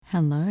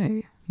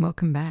Hello,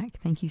 welcome back.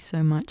 Thank you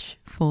so much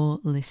for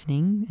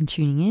listening and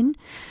tuning in.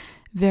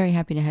 Very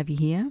happy to have you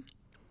here.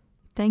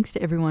 Thanks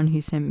to everyone who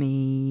sent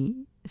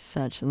me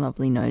such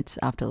lovely notes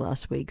after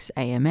last week's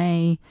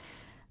AMA.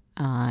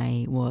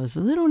 I was a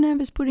little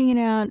nervous putting it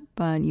out,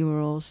 but you were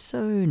all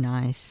so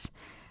nice.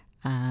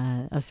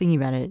 I was thinking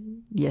about it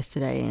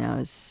yesterday and I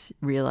was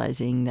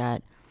realizing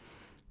that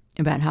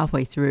about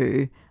halfway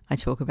through, I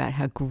talk about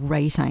how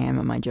great I am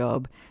at my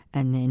job,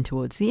 and then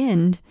towards the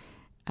end,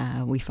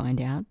 we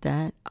find out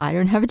that I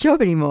don't have a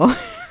job anymore.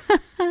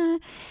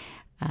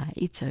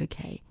 It's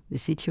okay. The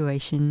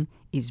situation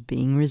is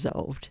being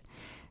resolved.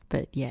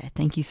 But yeah,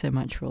 thank you so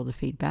much for all the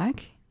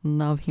feedback.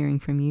 Love hearing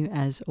from you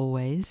as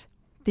always.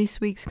 This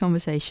week's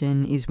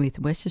conversation is with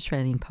West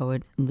Australian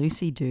poet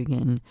Lucy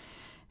Dugan,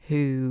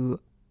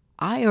 who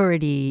I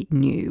already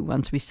knew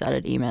once we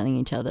started emailing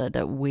each other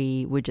that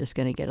we were just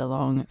going to get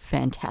along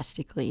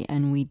fantastically,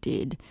 and we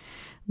did.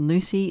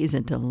 Lucy is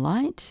a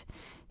delight.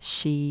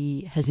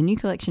 She has a new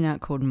collection out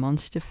called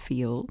Monster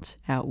Field,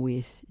 out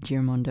with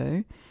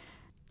Giramondo.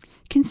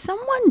 Can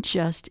someone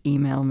just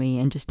email me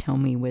and just tell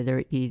me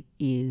whether it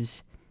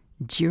is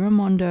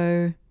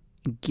Giramondo,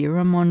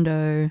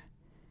 Giramondo,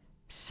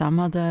 some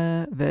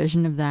other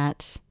version of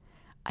that?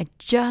 I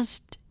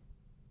just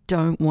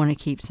don't want to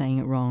keep saying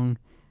it wrong.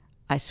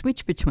 I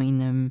switch between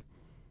them.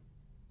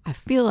 I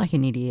feel like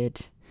an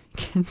idiot.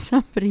 Can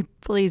somebody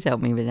please help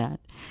me with that?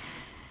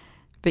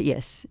 But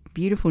yes,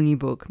 beautiful new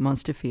book,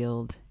 Monster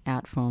Field,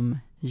 out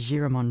from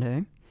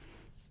Giramondo,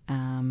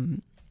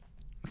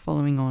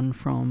 following on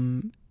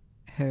from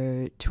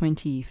her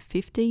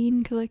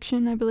 2015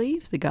 collection, I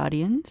believe, The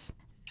Guardians.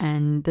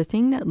 And the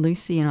thing that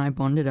Lucy and I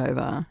bonded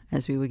over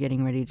as we were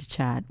getting ready to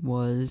chat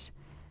was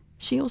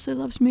she also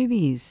loves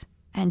movies,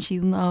 and she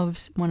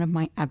loves one of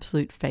my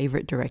absolute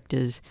favourite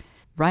directors,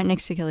 right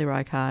next to Kelly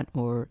Reichardt,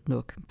 or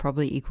look,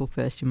 probably equal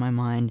first in my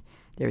mind.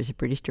 There is a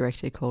British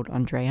director called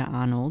Andrea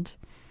Arnold.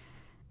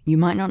 You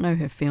might not know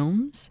her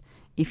films.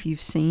 If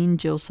you've seen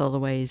Jill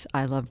Soloway's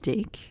I Love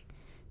Dick,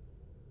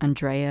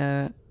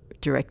 Andrea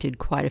directed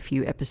quite a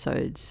few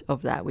episodes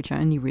of that, which I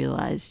only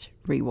realised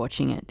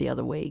rewatching it the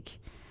other week.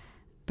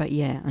 But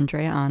yeah,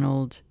 Andrea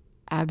Arnold,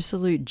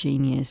 absolute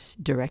genius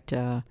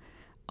director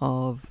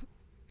of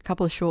a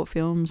couple of short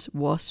films,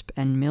 Wasp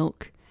and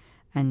Milk,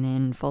 and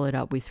then followed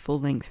up with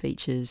full-length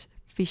features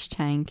Fish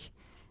Tank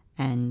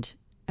and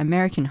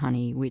American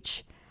Honey,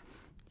 which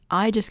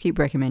I just keep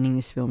recommending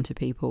this film to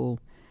people.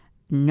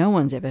 No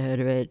one's ever heard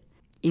of it.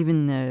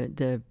 Even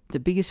the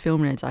biggest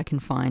film nerds I can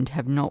find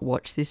have not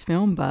watched this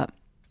film, but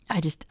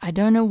I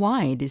don't know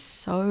why. It is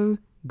so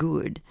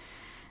good.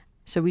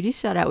 So we do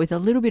start out with a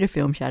little bit of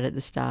film chat at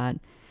the start.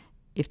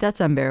 If that's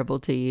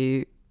unbearable to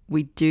you,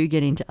 we do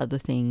get into other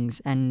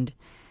things. And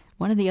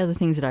one of the other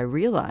things that I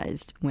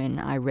realised when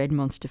I read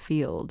Monster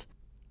Field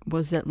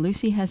was that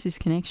Lucy has this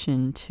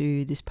connection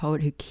to this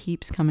poet who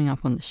keeps coming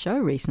up on the show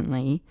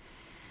recently,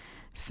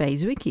 Faye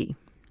Zwicky.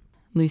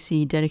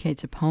 Lucy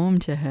dedicates a poem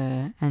to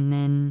her, and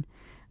then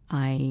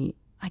I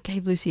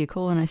gave Lucy a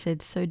call and I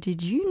said, "So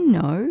did you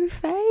know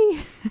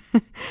Faye?"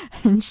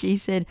 And she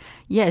said,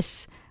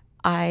 "Yes,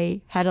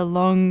 I had a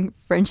long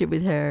friendship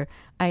with her.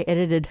 I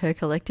edited her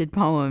collected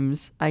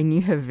poems. I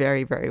knew her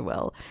very, very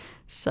well."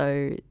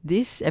 So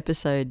this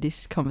episode,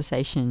 this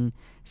conversation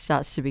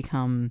starts to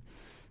become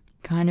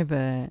kind of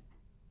a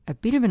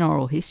bit of an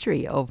oral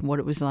history of what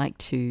it was like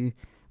to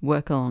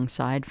work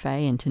alongside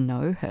Faye and to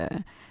know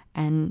her.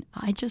 And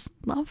I just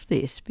love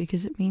this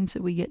because it means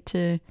that we get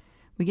to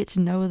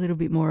know a little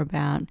bit more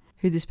about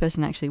who this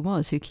person actually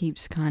was, who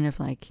keeps kind of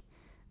like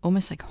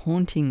almost like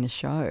haunting the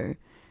show,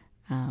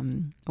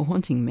 or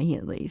haunting me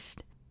at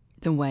least.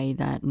 The way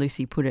that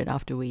Lucy put it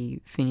after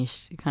we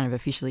finished kind of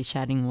officially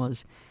chatting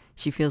was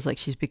she feels like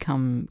she's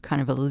become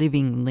kind of a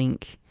living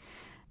link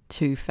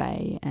to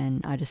Faye,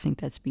 and I just think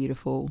that's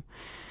beautiful.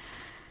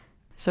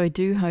 So I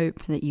do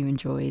hope that you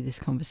enjoy this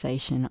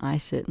conversation. I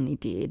certainly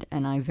did,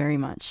 and I very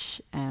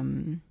much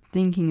am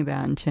thinking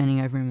about and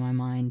turning over in my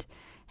mind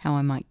how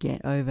I might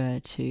get over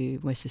to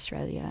West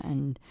Australia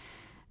and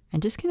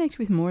just connect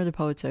with more of the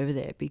poets over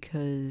there,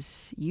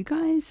 because you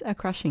guys are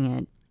crushing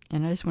it,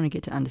 and I just want to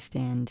get to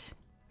understand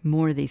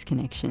more of these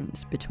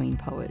connections between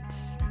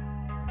poets.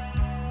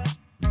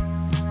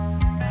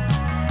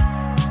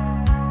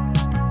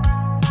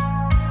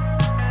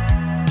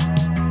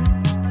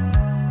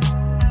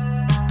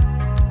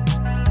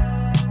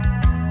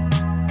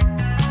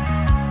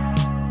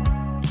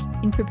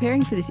 In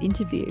preparing for this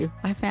interview,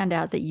 I found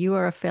out that you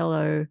are a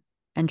fellow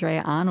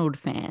Andrea Arnold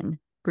fan,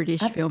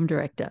 British film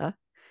director.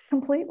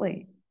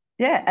 Completely.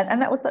 Yeah.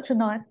 And that was such a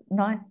nice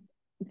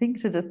thing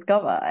to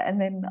discover. And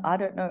then I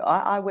don't know,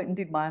 I went and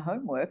did my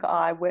homework.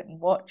 I went and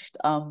watched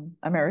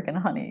American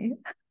Honey.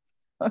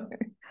 So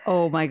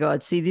Oh my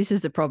God. See, this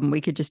is the problem.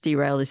 We could just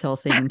derail this whole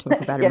thing and talk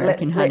about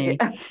American Honey.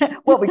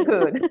 Well, we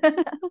could.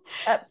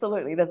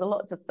 Absolutely. There's a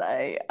lot to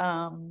say.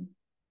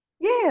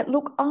 Yeah,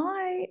 look,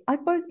 I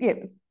suppose, yeah,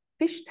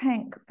 Fish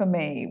Tank for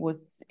me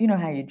was, you know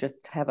how you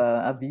just have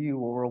a view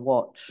or a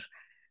watch,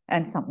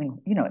 and something,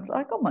 it's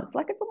like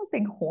it's almost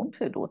being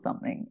haunted or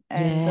something.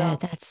 And Yeah,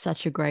 that's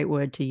such a great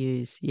word to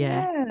use.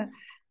 Yeah. yeah,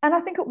 and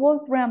I think it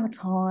was around the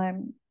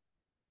time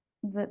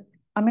that,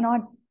 I mean, I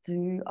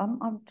do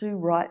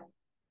write.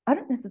 I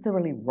don't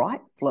necessarily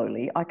write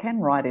slowly. I can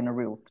write in a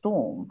real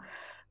storm,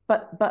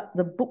 but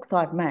the books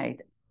I've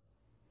made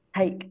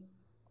take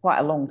quite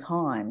a long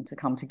time to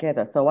come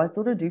together. So I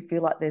sort of do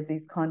feel like there's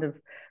these kind of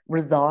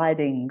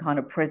residing kind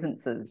of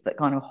presences that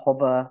kind of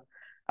hover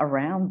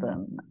around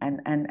them.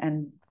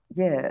 And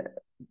yeah,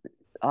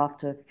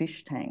 after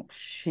Fish Tank,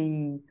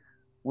 she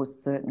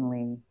was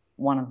certainly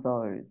one of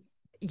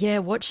those. Yeah,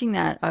 watching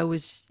that, I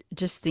was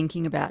just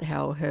thinking about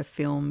how her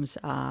films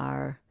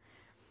are,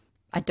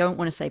 I don't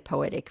want to say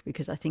poetic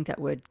because I think that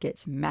word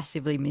gets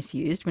massively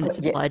misused when it's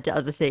Yeah, applied to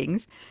other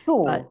things,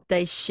 but sure.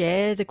 they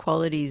share the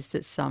qualities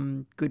that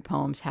some good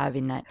poems have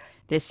in that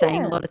they're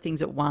saying a Yeah, lot of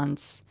things at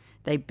once,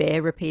 they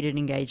bear repeated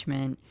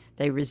engagement,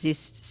 they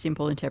resist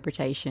simple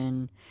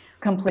interpretation.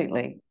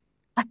 completely.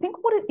 I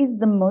think what it is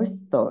the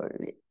most, though,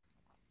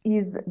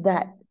 is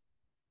that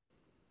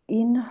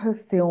in her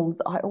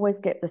films, I always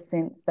get the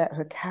sense that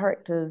her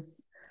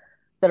characters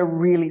that are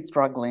really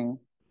struggling,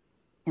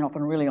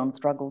 often really on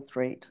struggle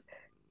street,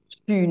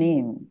 tune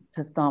in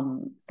to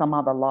some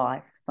other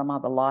life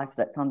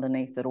that's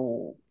underneath it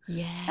all,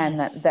 and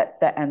Yes.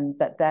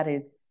 that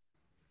is,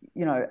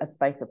 a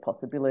space of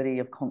possibility,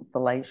 of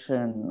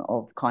consolation,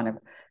 of kind of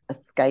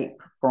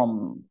escape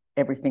from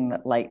everything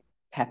that late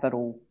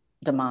capital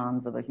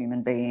demands of a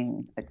human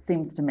being. It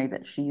seems to me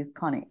that she is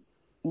kind of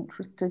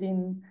interested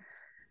in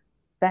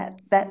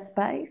that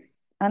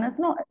space, and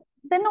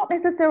they're not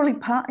necessarily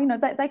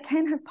they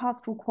can have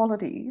pastoral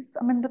qualities.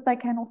 I mean, but they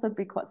can also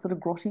be quite sort of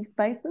grotty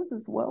spaces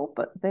as well.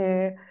 But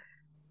they're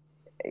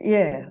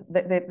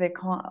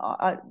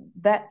kind.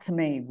 That to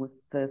me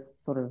was the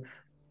sort of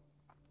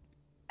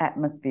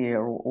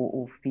atmosphere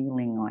or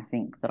feeling, I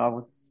think, that I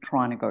was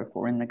trying to go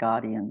for in the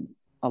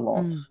Guardians a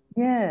lot. Mm.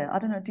 Yeah, I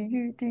don't know. Do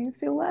you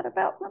feel that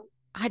about them?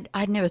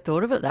 I'd never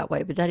thought of it that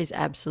way, but that is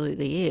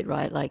absolutely it,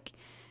 right? Like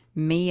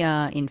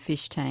Mia in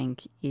Fish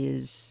Tank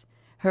is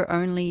her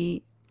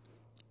only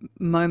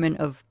moment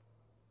of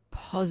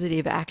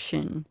positive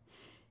action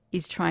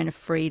is trying to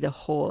free the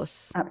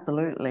horse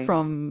Absolutely.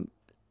 from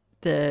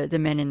the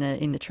men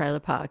in the trailer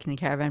park, in the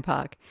caravan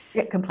park.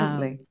 Yeah, Um,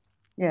 completely.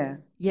 Yeah,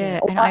 yeah. yeah,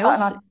 Oh, and I and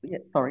also yeah,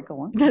 sorry,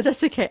 go on. no,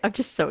 that's okay. I'm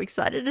just so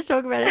excited to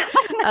talk about it.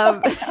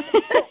 Um,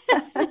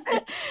 I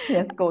know.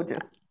 Yes,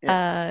 gorgeous. Yeah.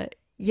 uh,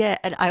 yeah,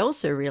 and I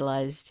also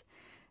realized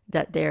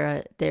that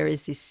there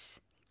is this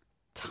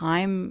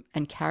time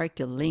and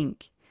character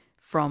link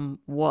from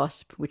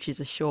Wasp, which is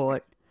a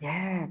short,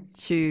 Yes.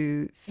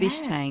 to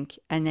Fish Yeah. Tank,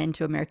 and then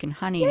to American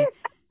Honey. Yes,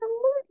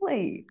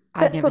 absolutely.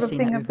 I'd That never sort of seen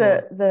that thing of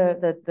before.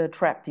 the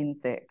trapped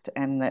insect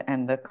and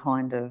the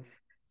kind of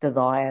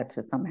desire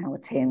to somehow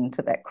attend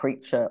to that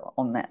creature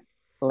on that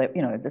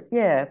this,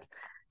 yeah,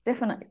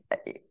 definitely,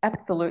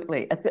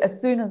 absolutely.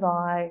 As soon as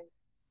I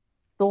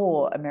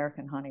saw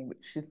American Honey,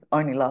 which is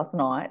only last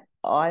night,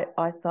 I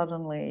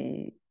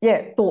suddenly,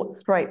 yeah, thought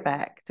straight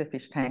back to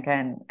Fish Tank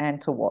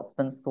and to Wasp,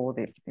 and saw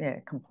this, yeah,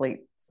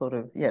 complete sort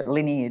of, yeah,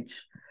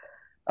 lineage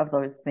of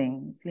those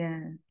things. Yeah,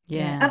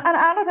 yeah. Yeah. And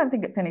I don't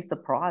think it's any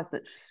surprise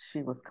that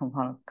she was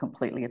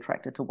completely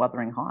attracted to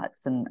Wuthering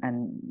Heights, and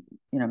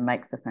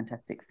makes a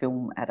fantastic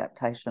film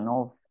adaptation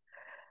of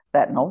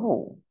that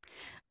novel.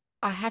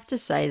 I have to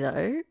say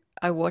though,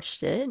 I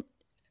watched it.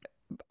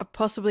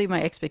 Possibly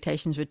my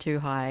expectations were too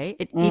high.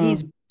 It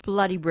is Mm,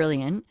 bloody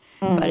brilliant,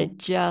 but mm.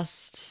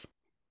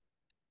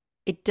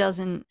 it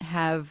doesn't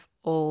have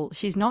all,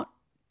 she's not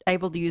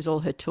able to use all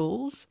her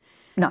tools,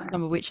 No,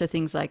 some of which are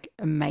things like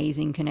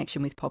amazing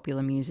connection with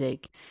popular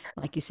music.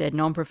 Like you said,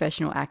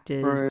 non-professional true.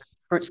 actors.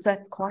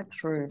 That's quite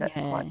true. That's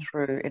quite Yeah.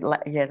 true.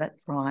 Yeah,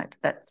 that's right.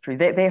 That's true.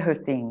 They're her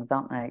things,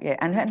 aren't they? Yeah,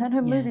 and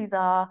her Yeah. movies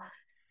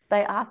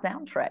they are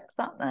soundtracks,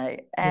 aren't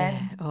they?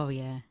 Yeah. And Oh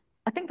yeah.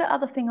 I think the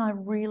other thing I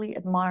really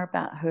admire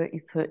about her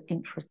is her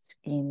interest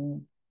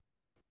in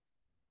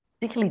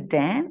particularly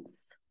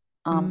dance,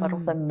 but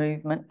also Mm.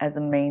 movement as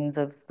a means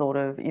of sort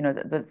of,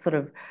 the sort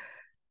of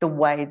the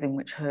ways in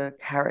which her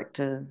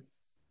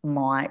characters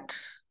might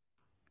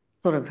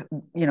sort of,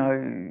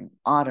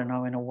 I don't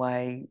know, in a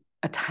way,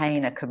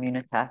 attain a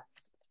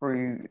communitas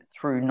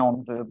through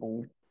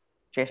non-verbal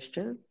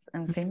gestures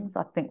and things.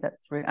 I think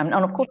that's really, and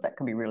of course that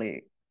can be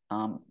really,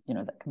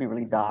 that can be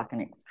really dark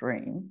and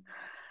extreme.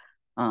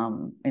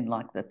 In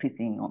like the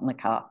pissing on the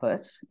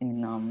carpet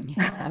in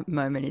Yeah, that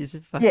moment is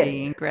yes.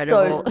 fucking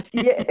incredible. So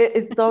yeah, it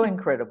is so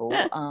incredible.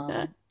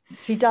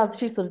 She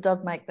sort of does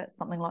make that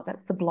something like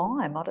that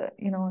sublime. I don't,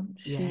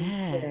 Yeah.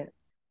 yeah.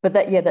 But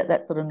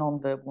that sort of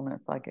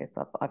non-verbalness, I guess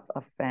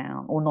I've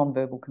found, or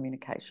non-verbal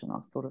communication,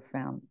 I've sort of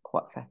found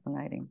quite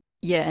fascinating.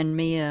 Yeah, and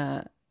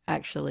Mia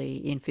actually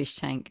in Fish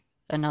Tank,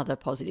 another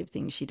positive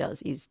thing she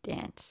does is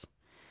dance.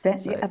 Yeah,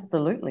 So,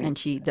 absolutely. and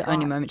the That's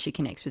only right. moment she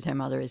connects with her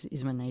mother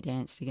is when they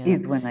dance together.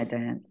 Is when they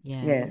dance.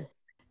 Yeah.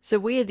 Yes. So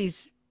we are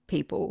these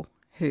people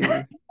who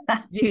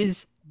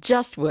use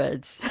just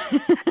words.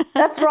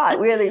 That's right.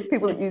 We are these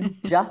people that use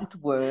just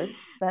words.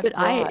 But That's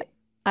right.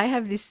 I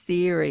have this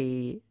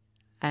theory,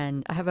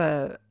 and I have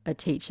a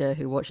teacher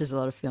who watches a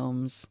lot of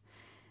films,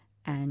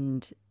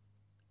 and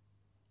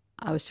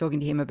I was talking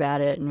to him about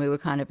it, and we were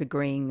kind of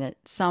agreeing that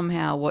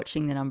somehow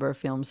watching the number of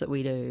films that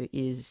we do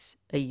is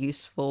a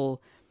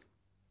useful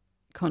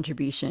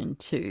contribution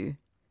to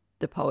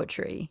the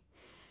poetry.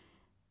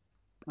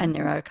 I And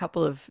there think are a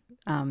couple of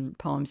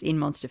poems in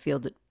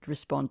Monsterfield that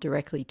respond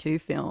directly to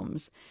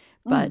films.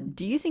 But mm.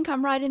 do you think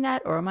I'm right in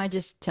that, or am I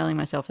just telling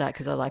myself that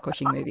because I like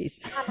watching movies?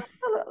 I'm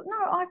absolutely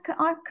no.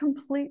 I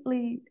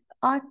completely.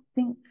 I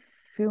think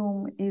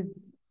film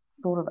is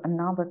sort of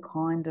another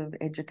kind of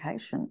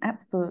education.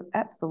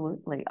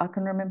 Absolutely. I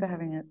can remember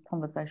having a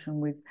conversation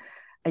with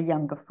a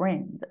younger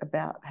friend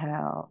about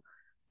how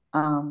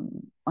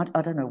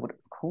I don't know what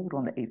it's called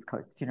on the East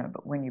Coast,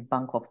 but when you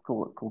bunk off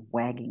school, it's called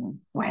wagging.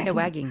 Yeah, Wagging.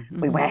 wagging.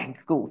 We Hmm. wagged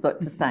school, so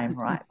it's the same,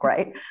 right?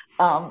 Great.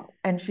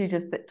 And she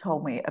just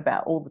told me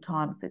about all the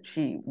times that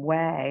she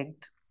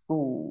wagged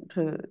school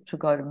to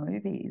go to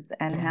movies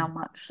and Yeah. how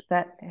much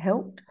that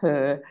helped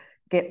her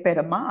get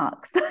better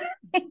marks,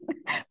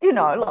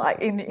 like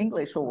in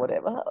English or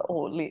whatever,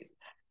 or lit.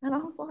 And I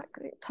was like,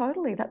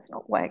 totally, that's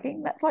not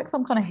wagging. That's like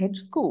some kind of hedge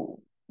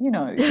school,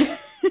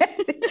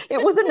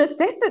 it was a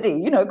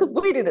necessity, because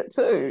we did it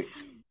too.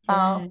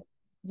 Yeah.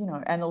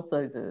 And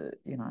also the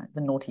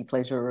naughty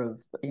pleasure of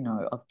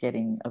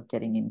getting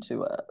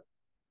into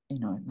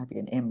maybe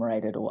an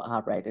M-rated or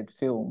R-rated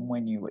film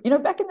when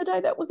back in the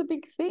day that was a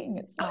big thing.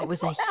 It's Oh, not it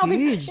it's was a not now.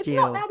 huge It's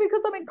not deal. now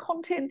because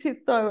content is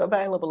so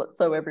available. It's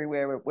so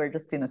everywhere. We're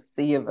just in a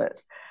sea of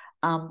it.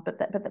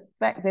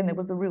 Back then there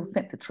was a real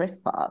sense of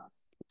trespass,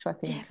 which I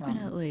think.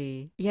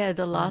 Definitely. Yeah,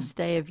 the Mm. last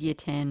day of year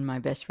 10, my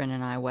best friend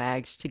and I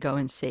wagged to go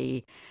and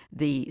see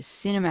the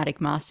cinematic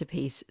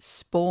masterpiece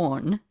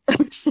Spawn.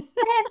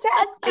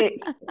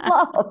 Fantastic,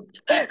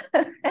 loved.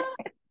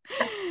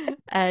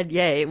 And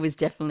yeah, it was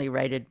definitely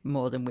rated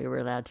more than we were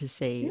allowed to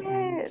see,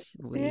 and Yes,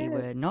 we yes.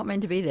 were not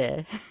meant to be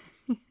there.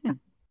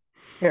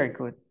 Very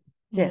good.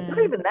 Yeah. So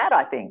Yeah. even that,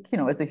 I think,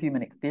 as a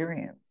human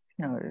experience,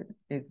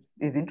 is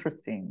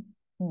interesting.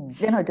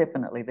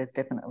 Definitely. There's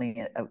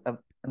definitely a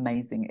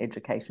amazing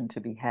education to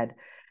be had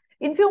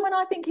in film, and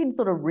I think in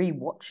sort of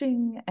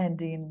rewatching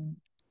and in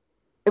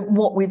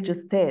what we've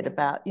just said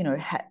about,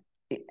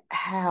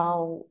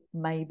 how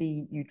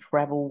maybe you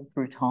travel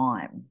through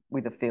time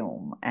with a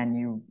film and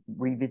you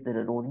revisit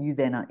it, or you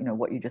then,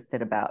 what you just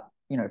said about,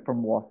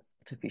 from Wasp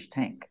to Fish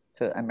Tank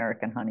to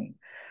American Honey.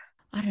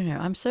 I don't know.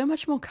 I'm so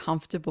much more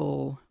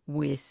comfortable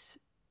with.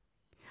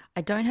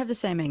 I don't have the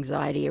same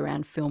anxiety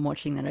around film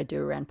watching that I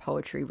do around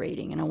poetry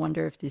reading, and I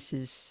wonder if this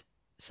is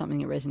something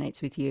that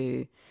resonates with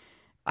you.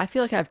 I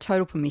feel like I have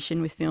total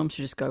permission with films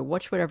to just go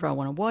watch whatever I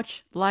want to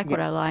watch, like what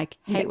Yeah. I like,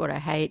 Yeah. hate what I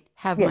hate,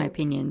 have my Yes.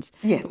 opinions.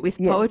 But Yes. with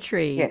Yes.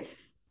 poetry, Yes.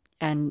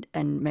 and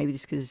maybe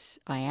this because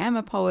I am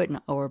a poet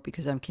or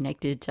because I'm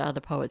connected to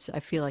other poets, I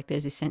feel like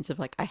there's this sense of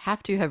like I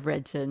have to have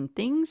read certain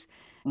things,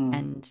 Mm.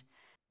 and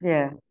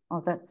Yeah. Oh,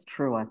 that's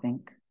true, I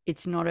think.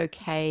 it's not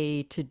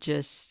okay to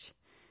just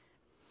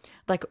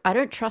like I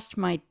don't trust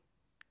my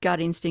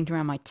gut instinct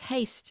around my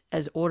taste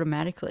as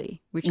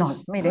automatically, which No,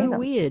 is me so neither.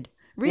 weird.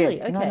 Really?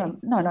 Yes. No, Okay. no,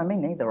 no, no, me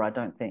neither, I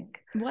don't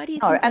think. Why do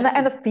you No, think and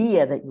that the is?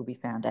 fear that you'll be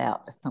found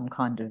out as some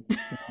kind of,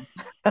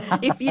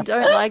 If you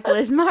don't like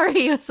Les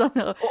Murray or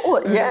something,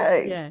 yeah,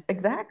 yeah,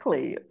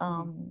 exactly.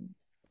 mm.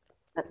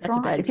 That's That's a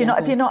right. bad If you're not,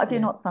 if you're example. not, if you're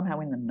Yeah. not somehow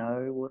in the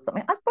know or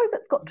something, I suppose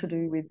it's got to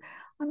do with,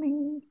 I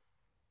mean,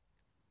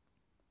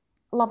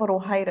 love it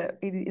or hate it,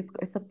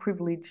 it's a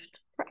privileged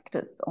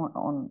practice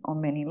on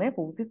many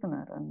levels, isn't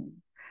it? And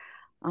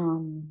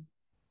um,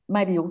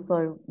 maybe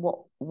also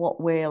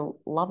what we're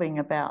loving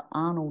about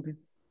Arnold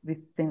is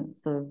this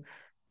sense of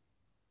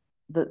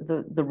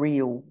the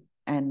real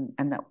and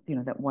that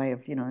that way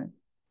of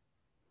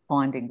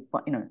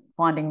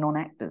finding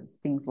non-actors,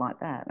 things like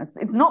that.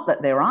 It's not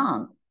that there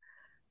aren't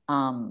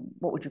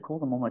what would you call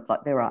them, almost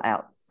like there are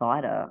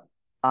outsider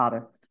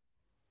artist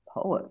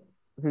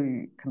poets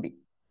who can be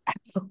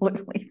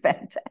absolutely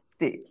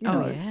fantastic,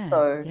 Oh yeah,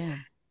 so yeah.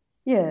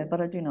 yeah,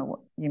 but I do know what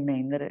you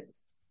mean, that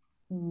it's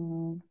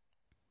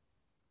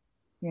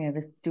yeah,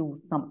 there's still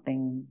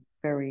something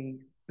very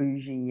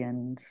bougie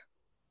and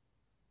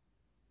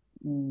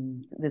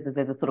there's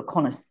a sort of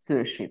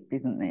connoisseurship,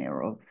 isn't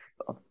there, of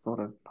sort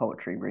of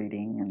poetry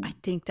reading I and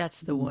think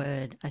that's the mm,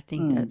 word. I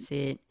think mm. that's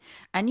it.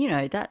 And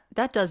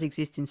that does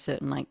exist in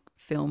certain like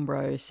film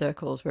bro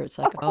circles where it's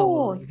like, Of oh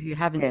well, if course, you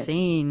haven't yes.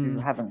 You seen,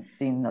 haven't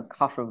seen the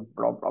cut of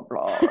blah blah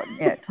blah.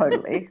 Yeah,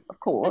 totally. Of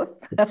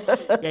course.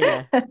 yeah,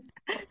 yeah.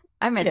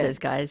 I met Yeah, those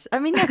guys. I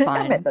mean, they're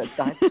I met fine. those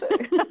guys too,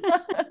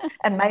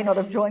 and may not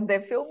have joined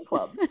their film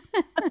clubs.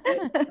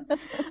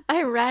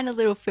 I ran a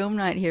little film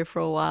night here for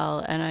a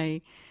while, and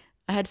I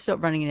had to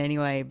stop running it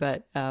anyway.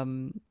 But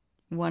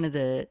one of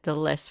the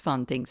less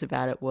fun things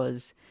about it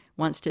was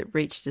once it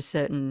reached a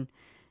certain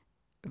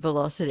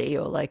velocity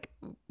or like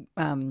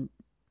um,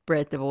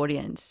 breadth of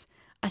audience,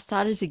 I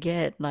started to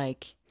get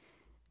like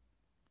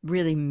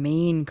really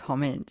mean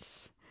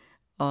comments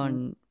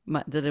Mm. on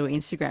the little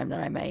Instagram that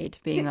I made,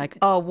 being Yeah, like,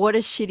 "Oh, what a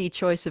shitty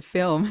choice of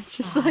film." It's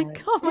just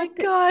like, oh yeah, my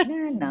God.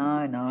 yeah,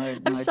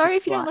 I'm no, sorry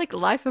just if you don't like,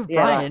 like Life of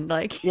yeah, like, Brian.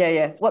 Like,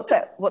 yeah. What's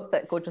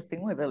that gorgeous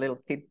thing where the little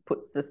kid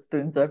puts the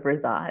spoons over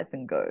his eyes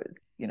and goes,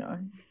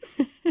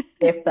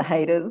 F the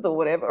haters or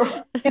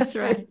whatever. that's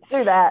right.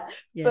 Do that.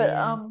 Yeah, But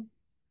yeah.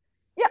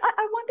 yeah,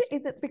 I wonder,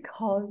 is it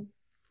because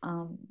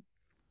um,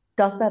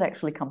 does that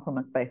actually come from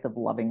a space of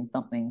loving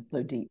something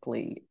so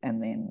deeply,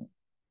 and then,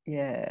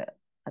 yeah,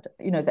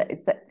 that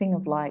it's that thing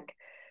of like,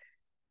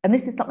 and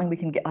this is something we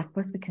can get. I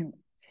suppose we can.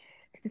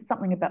 This is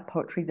something about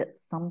poetry that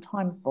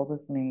sometimes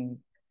bothers me.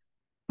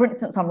 For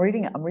instance, I'm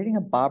reading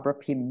a Barbara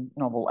Pym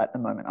novel at the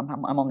moment. I'm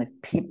on this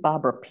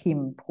Barbara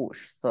Pym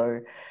push.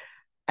 So,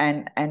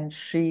 and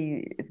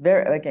she it's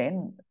very,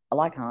 again,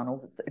 like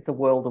Arnold. It's a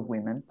world of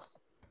women,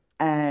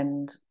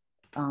 and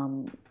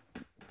um,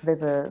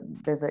 there's a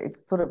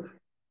it's sort of,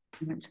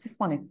 this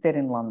one is set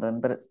in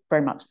London, but it's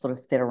very much sort of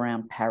set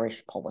around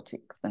parish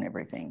politics and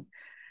everything.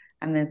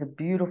 And there's a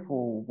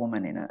beautiful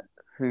woman in it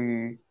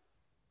who,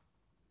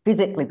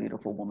 physically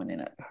beautiful woman in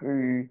it,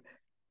 who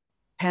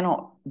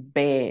cannot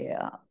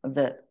bear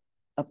that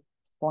a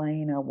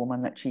plainer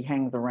woman that she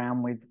hangs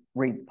around with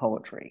reads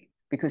poetry,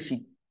 because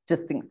she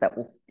just thinks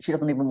she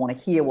doesn't even want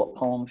to hear what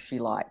poems she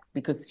likes,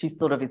 because she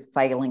sort of is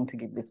failing to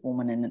give this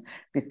woman and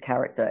this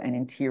character an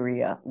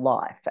interior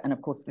life. And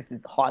of course, this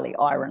is highly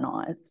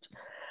ironized.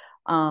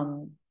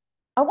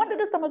 I wonder,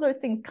 do some of those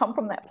things come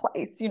from that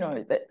place,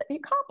 that you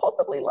can't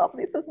possibly love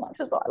this as much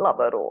as I love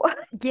it, or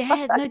Yeah,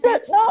 I no, don't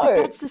but know.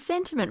 that's the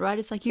sentiment, right?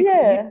 It's like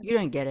Yeah. you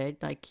don't get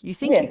it. Like you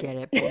think you Yes. get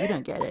it, but you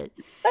don't get it.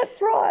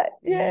 That's right.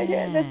 Yeah,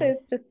 yeah. This Yeah.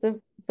 is just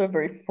a sort of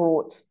very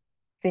fraught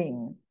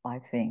thing, I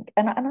think.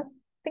 And I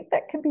think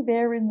that can be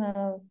there in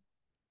the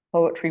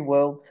poetry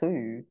world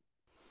too,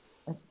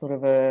 as sort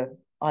of a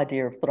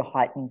idea of sort of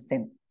heightened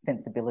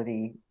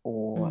sensibility,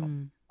 or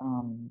Mm.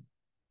 um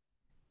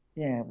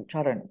yeah, which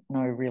I don't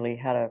know really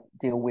how to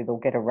deal with or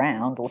get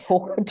around or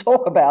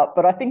talk about,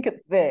 but I think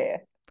it's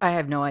there. I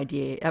have no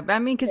idea. I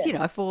mean, because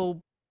Yeah. I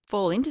fall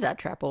into that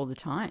trap all the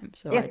time.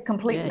 So Yes, yeah,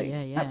 completely.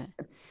 yeah, yeah.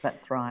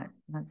 That's right.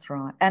 That's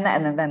right. And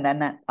then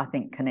that, I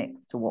think,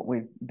 connects to what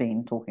we've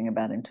been talking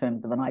about in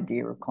terms of an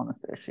idea of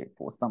connoisseurship,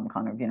 or some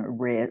kind of,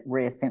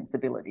 rare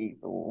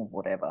sensibilities or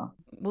whatever.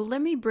 Well,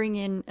 let me bring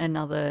in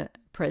another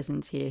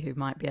presence here who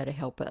might be able to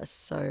help us.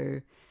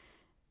 So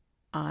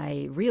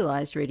I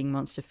realized reading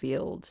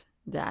Monsterfield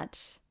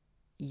that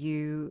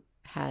you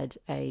had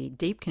a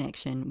deep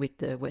connection with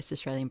the West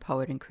Australian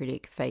poet and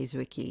critic Faye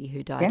Zwicky,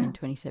 who died in Yeah.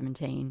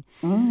 2017.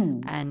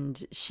 Mm.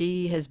 And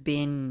she has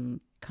been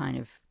kind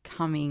of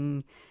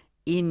coming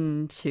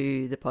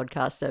into the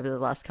podcast over the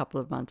last couple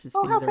of months. It's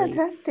Oh, been how really,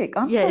 fantastic.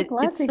 I'm yeah, so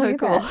glad it's to so hear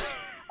cool. that.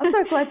 I'm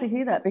so glad to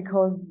hear that,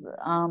 because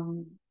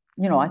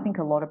I think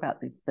a lot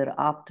about this, that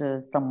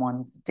after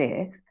someone's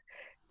death,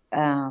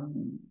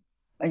 um,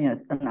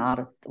 an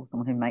artist or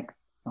someone who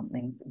makes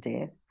something's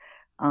death,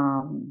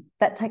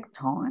 that takes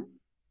time.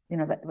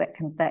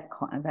 That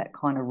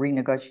kind of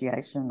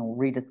renegotiation or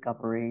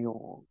rediscovery,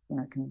 or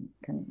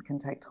can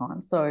take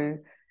time. So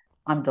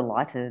I'm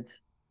delighted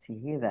to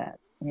hear that.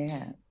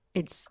 Yeah,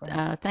 It's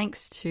great.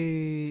 thanks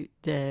to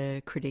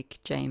the critic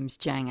James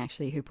Jang,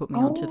 actually, who put me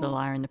onto The Oh,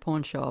 Liar in the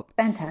Pawn Shop.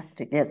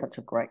 fantastic. Yeah, such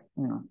a great,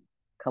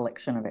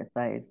 collection of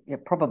essays. Yeah,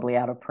 probably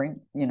out of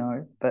print,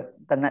 but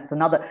then that's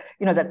another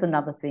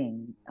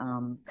thing.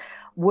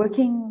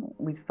 Working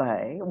with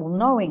Faye, well,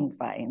 knowing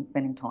Faye and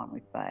spending time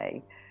with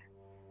Faye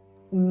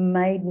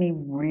made me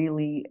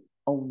really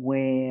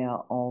aware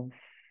of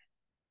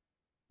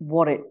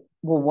what it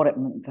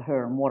meant for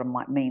her, and what it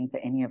might mean for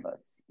any of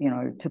us,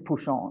 to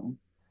push on,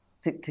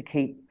 to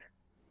keep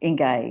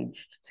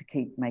engaged, to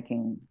keep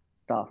making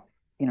stuff,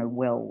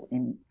 well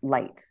in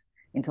late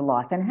into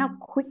life, and how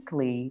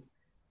quickly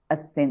a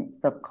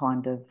sense of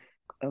kind of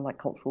like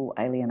cultural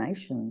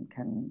alienation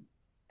can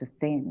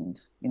descend.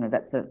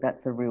 That's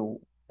a real,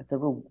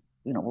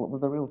 well, it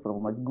was a real sort of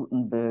almost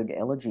Gutenberg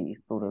elegy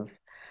sort of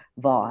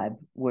vibe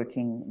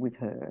working with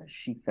her.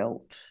 She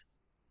felt,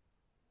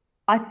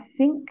 I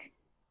think,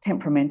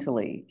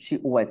 temperamentally, she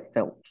always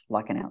felt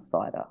like an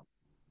outsider.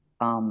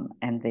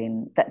 And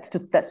then that's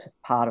just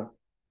part of,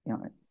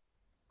 it's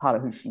part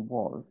of who she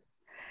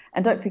was.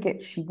 And don't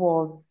forget, she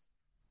was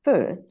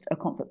first a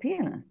concert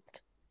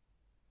pianist.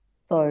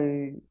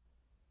 So,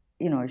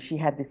 she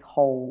had this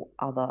whole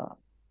other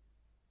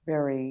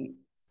very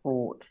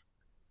fraught,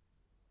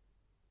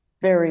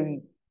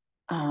 very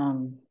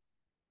um,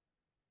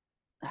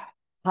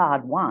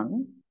 hard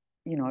one,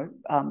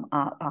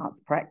 arts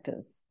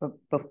practice,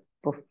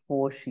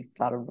 before she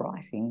started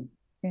writing.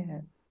 Yeah.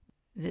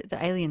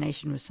 The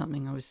alienation was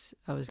something I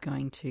was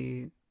going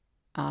to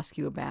ask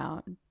you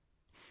about.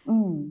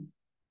 Mm.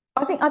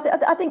 I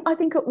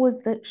think it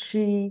was that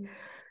she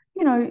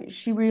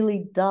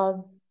really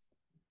does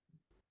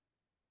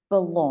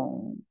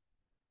belong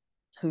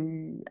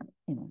to,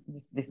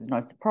 this is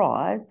no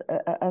surprise,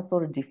 a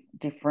sort of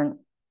different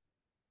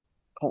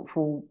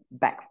cultural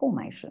back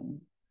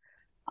formation.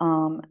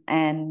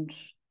 And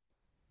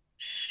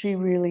she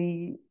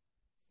really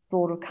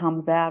sort of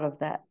comes out of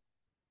that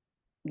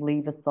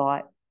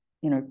Leaversite,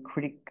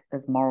 critic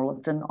as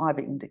moralist, and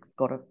Ivor Index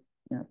got a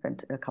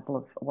couple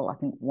of, well, I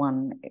think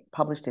one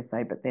published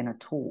essay, but then a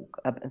talk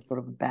sort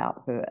of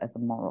about her as a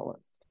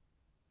moralist.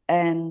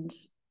 And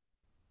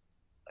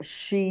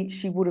she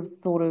would have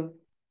sort of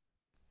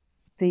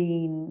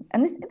seen,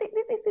 and this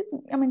is,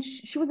 I mean,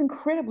 she was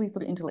incredibly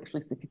sort of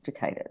intellectually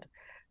sophisticated.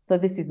 So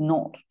this is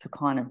not to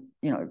kind of,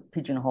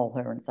 pigeonhole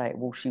her and say,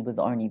 well, she was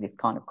only this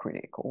kind of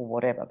critic or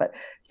whatever, but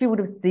she would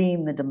have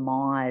seen the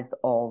demise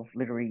of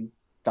literary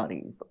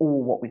studies,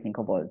 or what we think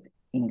of as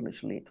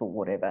English lit or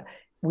whatever,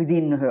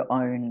 within her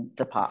own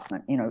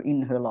department,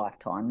 in her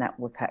lifetime. That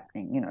was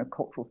happening.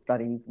 Cultural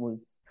studies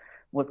was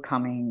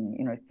coming,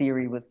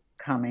 theory was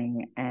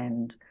coming.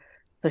 And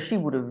so she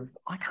would have,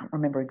 I can't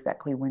remember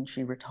exactly when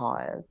she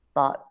retires,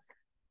 but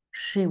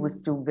she was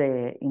still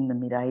there in the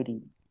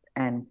mid-80s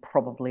and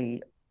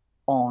probably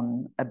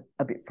on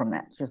a bit from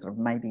that. Just sort of,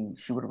 maybe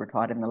she would have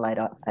retired in the late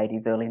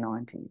 80s, early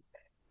 90s.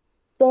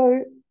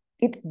 So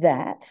it's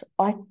that.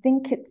 I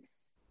think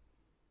it's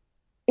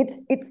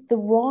the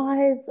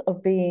rise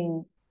of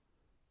being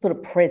sort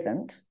of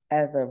present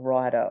as a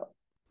writer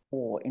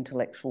or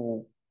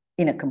intellectual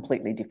in a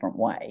completely different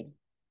way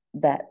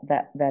that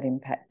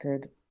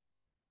impacted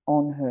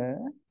on her.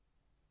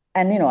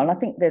 And and I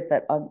think there's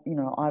that.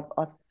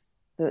 I've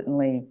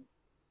certainly,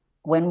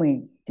 when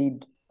we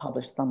did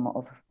publish some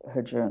of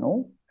her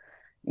journal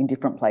in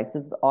different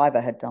places,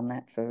 Ivor had done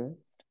that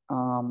first,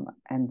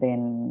 and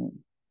then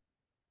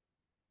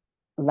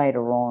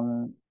later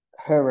on,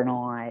 her and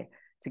I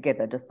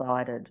together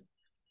decided,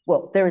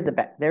 well, there is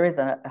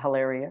a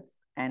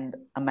hilarious and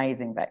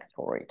amazing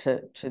backstory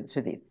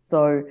to this.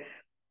 So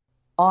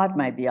I've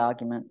made the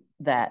argument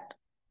that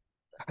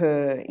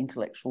her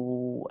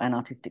intellectual and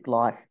artistic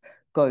life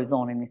goes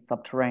on in this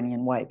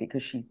subterranean way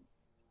because she's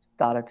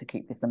started to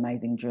keep this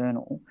amazing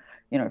journal,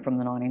 from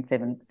the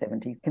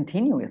 1970s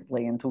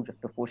continuously until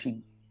just before she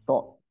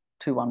got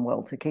too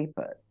unwell to keep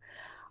it,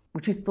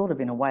 which is sort of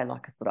in a way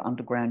like a sort of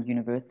underground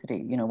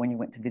university. When you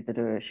went to visit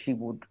her, she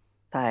would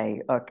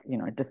say,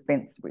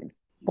 dispense with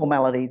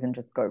formalities and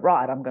just go,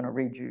 right, I'm going to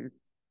read you,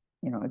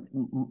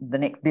 the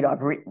next bit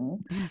I've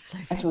written. So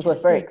and she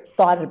was very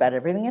excited about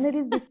everything. And it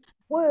is this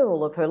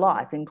swirl of her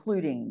life,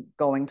 including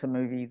going to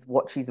movies,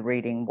 what she's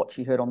reading, what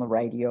she heard on the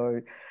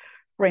radio,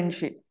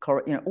 friendship,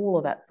 all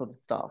of that sort of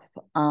stuff.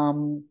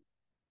 And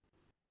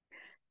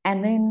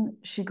then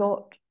she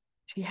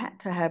had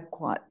to have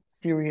quite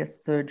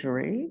serious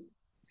surgery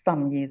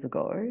some years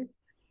ago.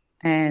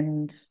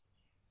 And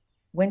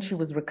when she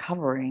was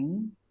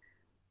recovering,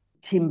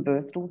 Tim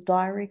Birstall's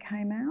diary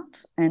came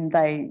out, and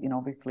they,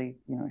 obviously,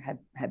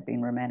 had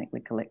been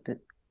romantically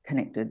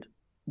connected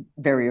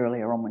very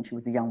earlier on when she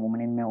was a young woman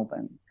in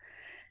Melbourne.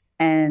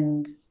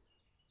 And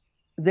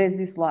there's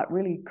this like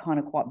really kind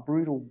of quite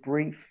brutal,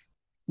 brief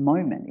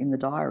moment in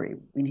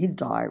his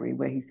diary,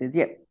 where he says,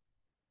 yep,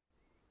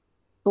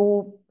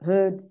 saw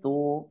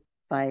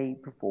Faye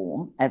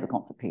perform as a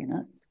concert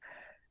pianist.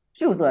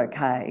 She was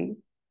okay.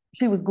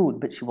 She was good,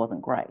 but she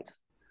wasn't great.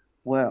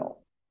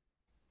 Well,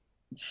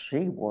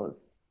 she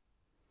was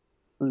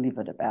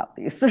livid about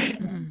this.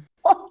 And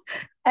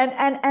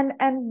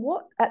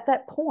what at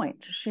that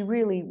point she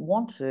really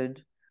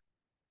wanted,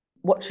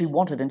 what she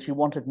wanted, and she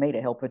wanted me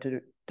to help her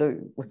to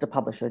do, was to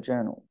publish her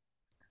journal,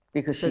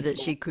 because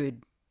she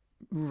could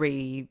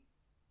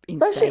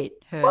reinstate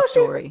her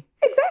story.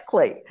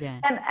 Exactly. Yeah.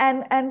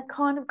 And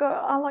kind of go,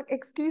 I'm like,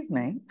 excuse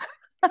me.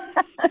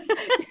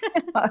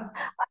 I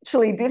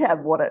actually did have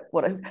what it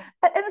is. And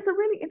it's a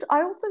really,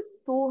 I also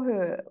saw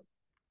her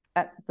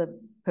at the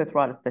Perth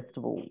Writers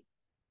Festival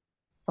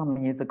some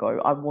years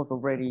ago. I was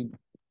already,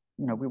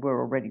 we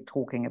were already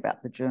talking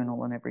about the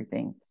journal and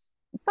everything.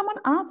 Someone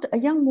asked, a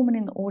young woman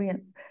in the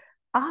audience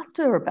asked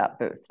her about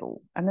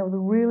Birstall, and there was a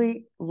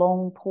really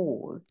long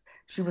pause.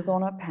 She was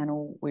on a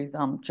panel with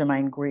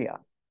Germaine Greer,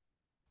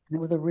 and there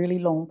was a really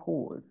long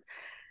pause.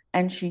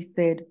 And she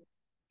said,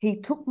 he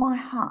took my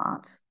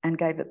heart and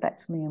gave it back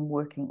to me in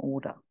working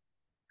order.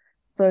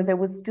 So there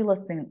was still a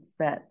sense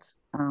that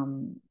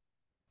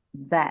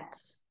that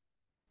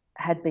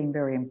had been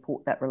very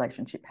important, that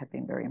relationship had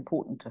been very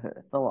important to her.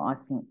 So I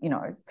think,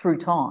 through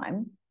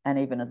time, and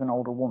even as an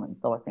older woman,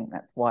 so I think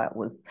that's why it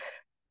was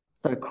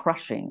so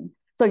crushing.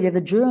 So yeah,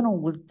 the journal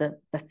was the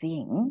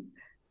thing.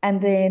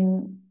 And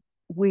then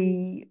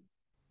we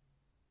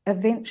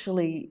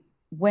eventually,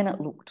 when it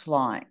looked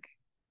like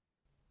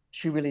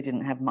she really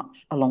didn't have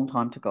a long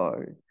time to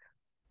go,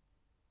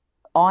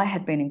 I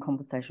had been in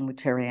conversation with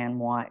Terry Ann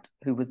White,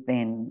 who was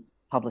then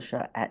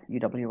publisher at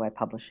UWA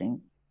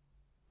Publishing.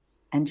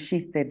 And she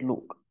said,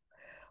 look,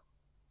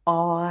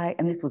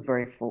 and this was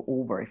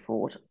all very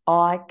fraught,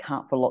 I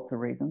can't, for lots of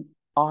reasons,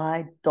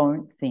 I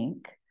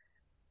think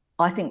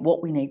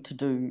what we need to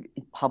do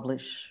is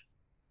publish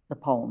the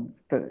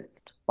poems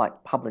first,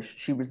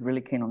 she was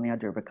really keen on the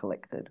idea of a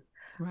collected.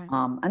 Right.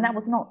 And that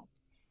was not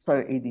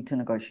so easy to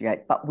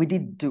negotiate, but we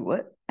did do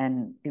it.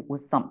 And it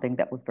was something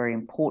that was very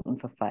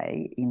important for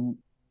Faye in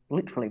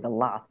literally the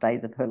last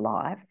days of her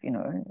life, you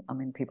know. I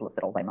mean, people have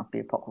said, oh, they must be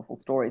apocryphal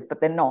stories,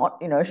 but they're not.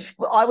 You know,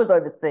 I was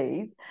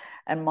overseas,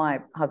 and my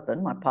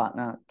husband, my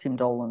partner, Tim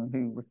Dolan,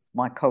 who was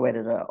my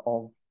co-editor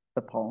of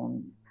the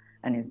poems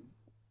and is,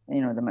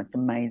 you know, the most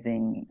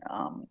amazing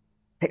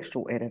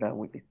textual editor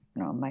with this,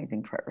 you know,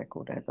 amazing track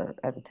record as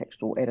a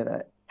textual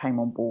editor, came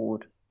on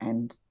board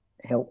and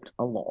helped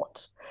a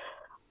lot.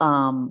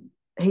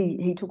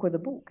 He took her the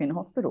book in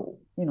hospital,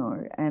 you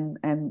know, and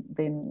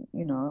then,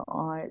 you know,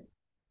 I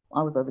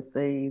was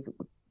overseas. It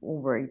was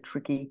all very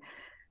tricky.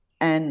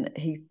 And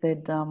he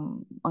said,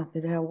 I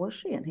said, how was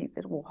she? And he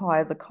said, well, high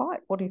as a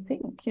kite. What do you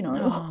think? You know,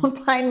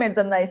 on pain meds.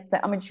 And they said,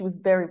 I mean, she was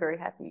very, very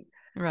happy.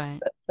 Right.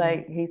 But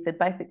he said,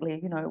 basically,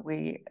 you know,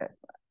 we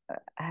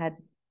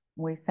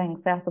sang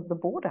South of the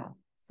Border.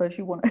 So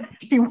she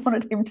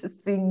wanted him to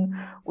sing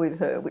with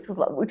her,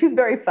 which is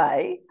very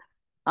fey.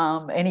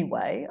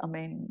 Anyway, I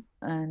mean,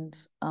 and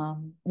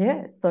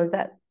yeah, so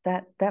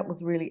that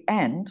was really,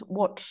 and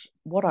what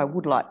I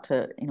would like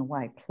to, in a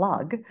way,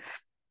 plug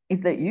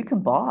is that you can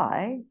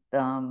buy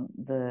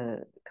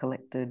the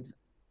collected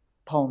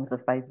poems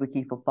of Faye's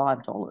Wiki for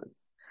 $5.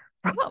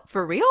 Oh,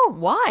 for real?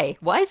 Why?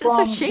 Why is it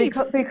so cheap?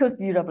 Because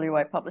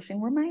UWA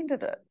Publishing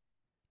remaindered it.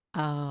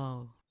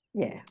 Oh.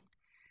 Yeah.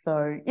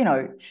 So, you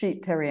know,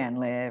 Terry Ann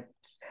left,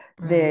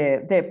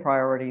 Right. their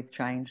priorities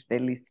changed, their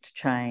list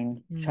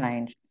changed.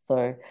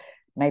 So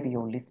maybe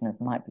your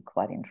listeners might be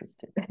quite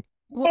interested.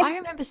 Well, I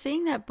remember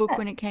seeing that book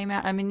when it came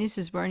out. I mean,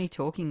 we're only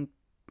talking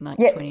like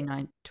Yes.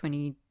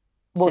 2017.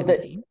 Well,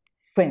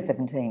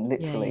 2017, Yeah,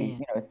 literally, yeah.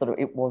 you know, sort of,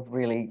 it was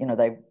really, you know,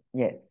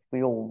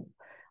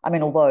 I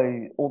mean,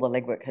 although all the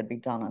legwork had been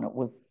done and it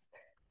was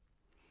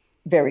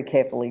very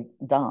carefully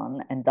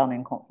done and done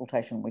in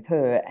consultation with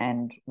her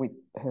and with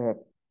her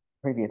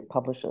previous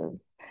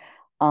publishers,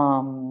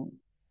 you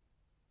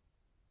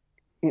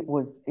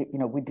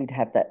know, we did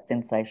have that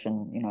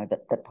sensation, you know,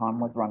 that time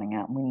was running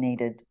out and we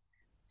needed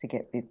to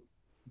get this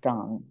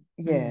done.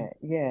 Yeah,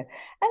 yeah.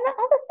 And the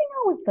other thing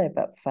I would say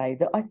about Faye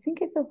that I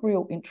think is of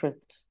real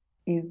interest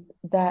is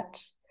that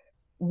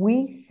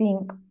we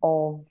think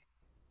of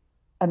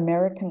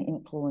American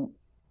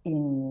influence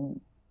in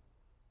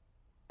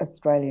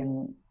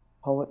Australian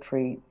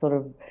poetry sort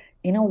of,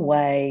 in a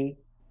way,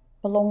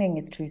 belonging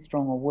is too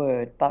strong a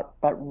word, but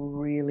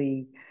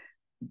really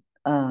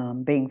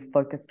being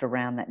focused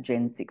around that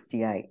Gen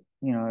 68,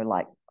 you know,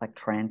 like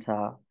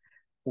Tranter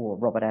or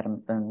Robert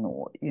Adamson,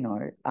 or, you know,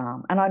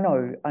 and I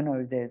know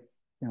there's,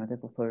 you know,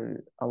 there's also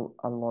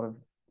a lot of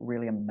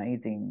really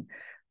amazing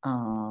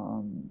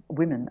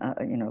women,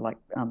 you know, like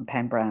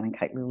Pam Brown and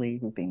Kate Lilly,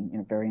 who've been, you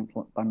know, very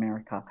influenced by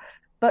America.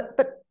 But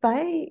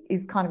Faye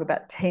is kind of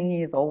about 10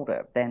 years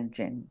older than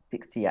Gen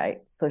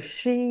 68. So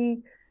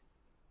she,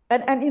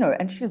 and you know,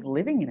 and she's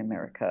living in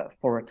America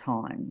for a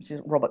time.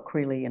 Robert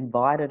Creeley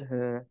invited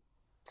her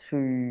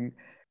to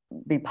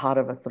be part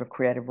of a sort of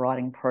creative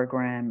writing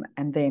program.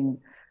 And then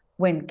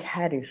when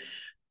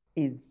Kaddish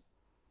is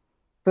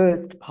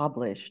first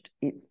published,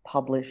 it's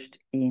published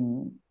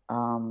in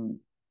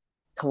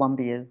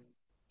Columbia's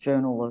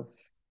Journal of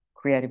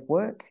Creative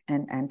Work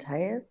and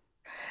Antaeus.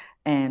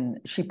 And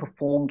she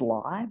performed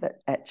live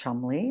at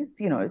Chumley's,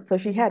 you know, so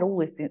she had all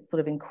this sort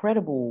of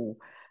incredible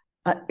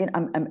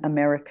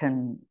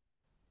American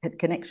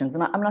connections.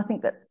 And I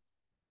think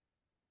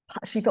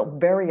she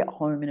felt very at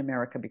home in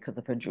America because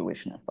of her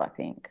Jewishness, I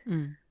think.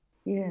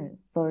 Yeah.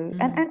 So,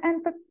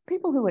 and for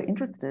people who are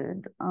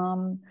interested,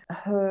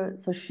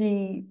 so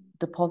she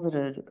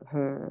deposited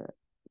her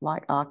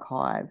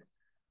archive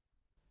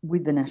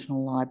with the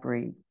National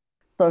Library.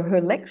 So her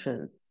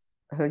lectures,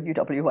 her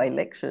UWA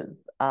lectures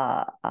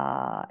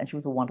and she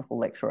was a wonderful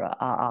lecturer,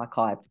 are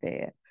archived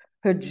there.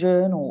 Her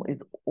journal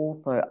is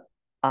also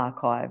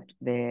archived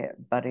there,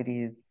 but it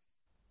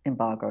is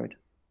embargoed.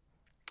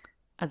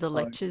 Are the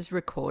lectures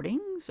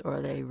recordings or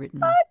are they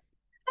written? I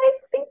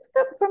think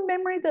so, from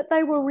memory that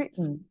they were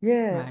written.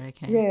 Yeah. Right,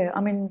 okay. Yeah. I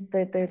mean,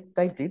 they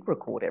did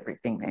record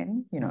everything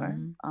then, you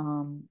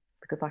know,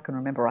 because I can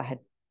remember I had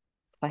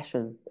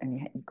flashes and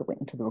you went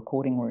into the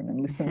recording room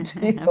and listened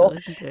to it.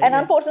 And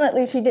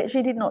unfortunately she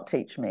did not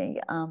teach me.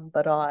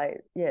 But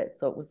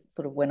so it was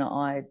sort of when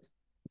I'd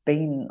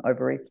been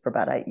over East for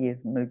about 8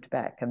 years and moved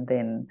back, and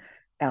then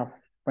our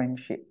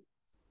friendship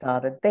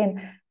started then. And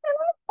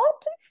I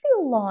do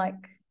feel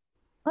like,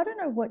 I don't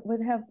know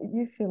how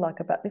you feel like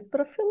about this,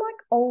 but I feel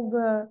like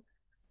older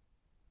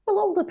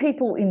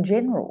people in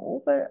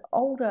general, but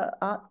older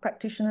arts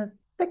practitioners,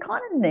 they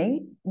kind of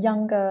need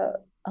younger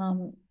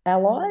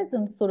allies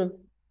and sort of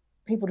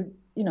people to,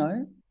 you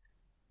know,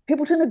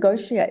 people to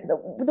negotiate.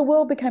 The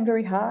world became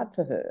very hard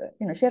for her.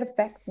 You know, she had a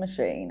fax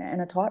machine and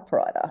a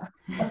typewriter.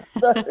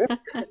 So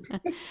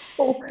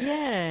people,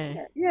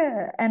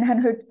 yeah. And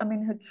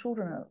her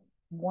children are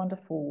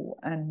wonderful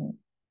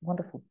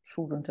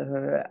children to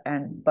her,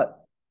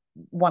 but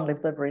one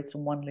lives over East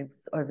and one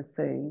lives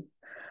overseas.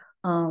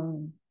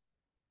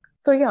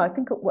 So yeah, I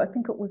think it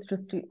was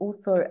just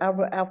also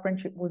our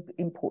friendship was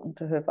important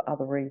to her for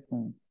other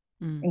reasons,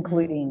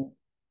 including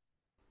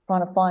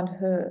trying to find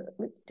her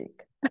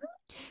lipstick.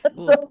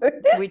 Well,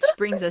 which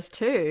brings us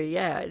to,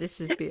 this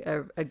is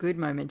a good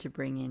moment to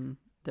bring in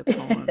the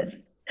poem.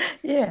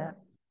 Yeah.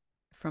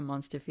 From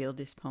Monsterfield,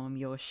 this poem,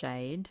 Your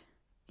Shade.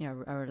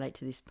 I relate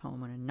to this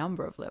poem on a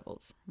number of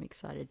levels. I'm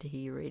excited to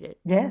hear you read it.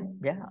 Yeah,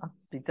 I'd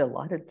be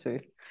delighted to.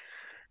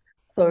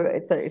 So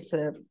it's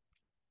a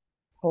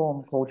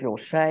poem called Your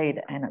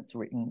Shade, and it's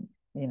written,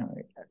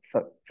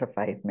 for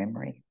Faye's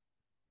memory.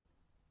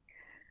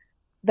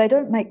 They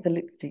don't make the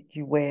lipstick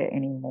you wear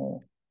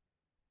anymore.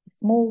 The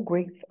small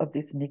grief of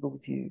this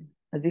niggles you,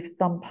 as if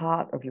some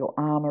part of your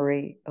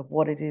armory of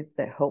what it is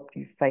that helped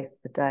you face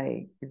the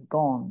day is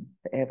gone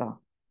forever.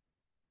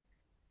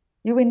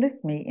 You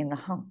enlist me in the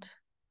hunt.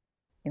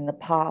 In the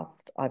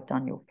past, I've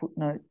done your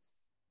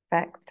footnotes,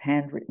 faxed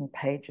handwritten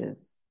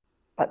pages,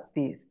 but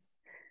this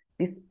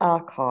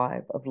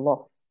archive of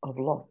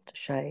lost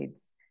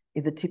shades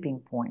is a tipping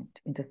point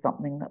into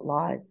something that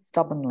lies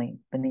stubbornly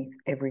beneath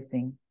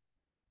everything.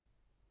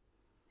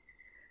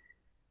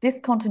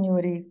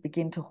 Discontinuities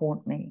begin to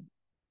haunt me,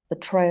 the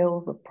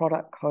trails of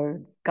product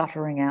codes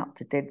guttering out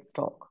to dead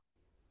stock.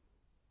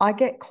 I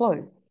get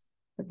close,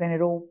 but then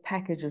it all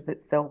packages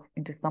itself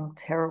into some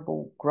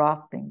terrible,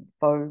 grasping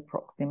faux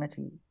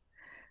proximity.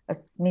 A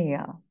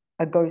smear,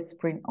 a ghost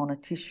print on a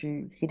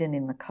tissue hidden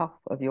in the cuff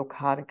of your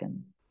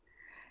cardigan.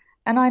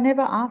 And I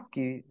never ask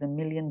you the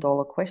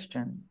million-dollar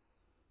question,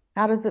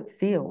 how does it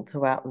feel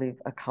to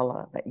outlive a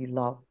colour that you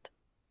loved?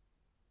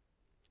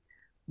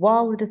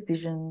 While the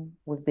decision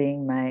was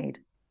being made,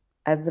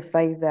 as the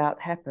phase-out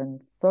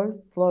happened so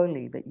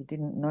slowly that you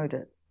didn't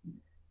notice,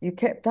 you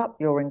kept up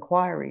your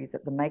inquiries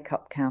at the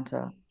makeup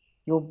counter.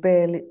 Your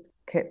bare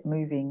lips kept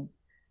moving,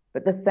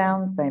 but the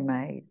sounds they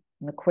made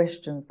and the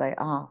questions they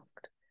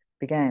asked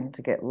began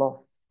to get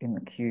lost in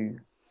the queue.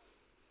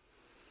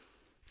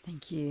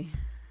 Thank you.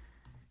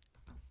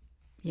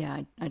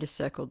 Yeah, I just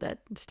circled that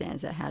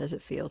stanza. How does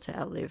it feel to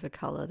outlive a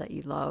colour that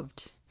you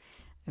loved?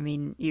 I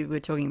mean, you were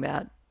talking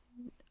about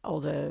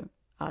older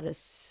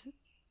artists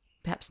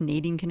perhaps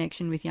needing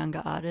connection with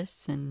younger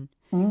artists, and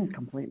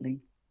completely.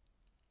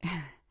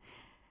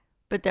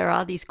 But there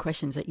are these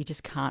questions that you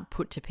just can't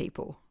put to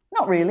people.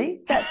 Not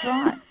really. That's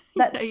right.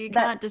 You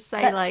can't just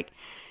say like,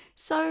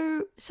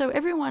 so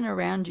everyone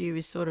around you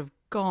is sort of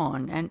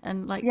gone,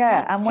 and like,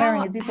 I'm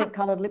wearing a different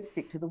coloured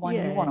lipstick to the one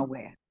you want to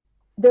wear.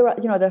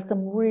 There's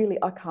some really,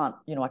 I can't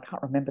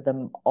remember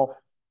them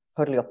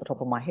totally off the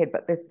top of my head,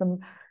 but there's some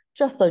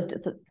sort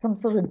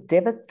of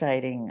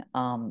devastating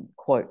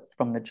quotes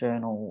from the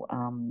journal.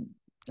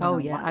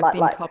 I've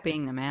been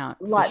copying them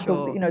out. Like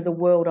sure. the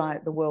world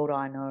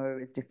I know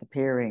is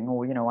disappearing,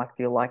 or I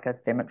feel like a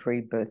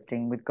cemetery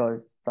bursting with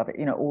ghosts of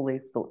it. All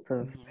these sorts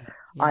of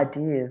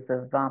ideas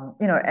of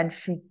and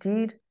she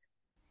did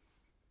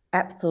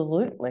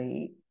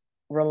absolutely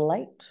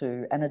relate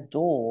to and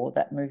adore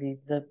that movie,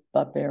 The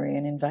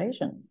Barbarian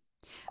Invasions.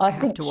 I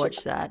have to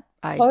watch that.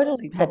 I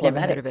totally had never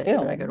heard of it,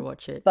 film, but I got to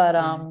watch it. But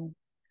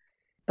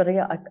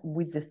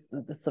with this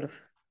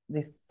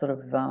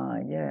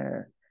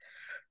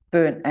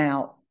burnt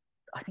out,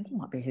 I think he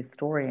might be a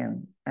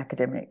historian,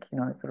 academic,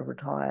 sort of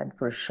retired,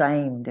 sort of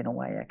shamed in a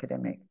way,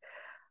 academic.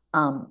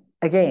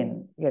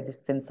 Again,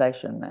 this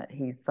sensation that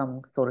he's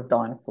some sort of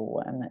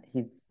dinosaur and that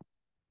he's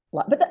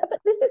like, but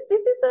this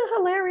is a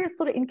hilarious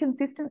sort of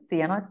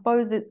inconsistency, and I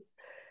suppose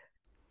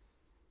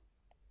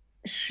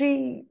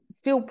she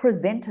still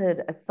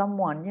presented as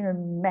someone,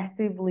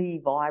 massively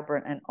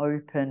vibrant and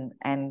open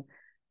and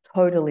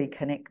totally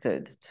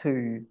connected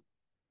to,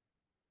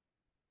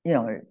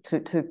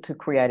 to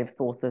creative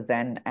sources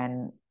and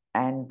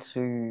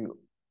to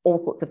all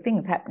sorts of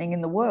things happening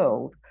in the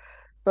world,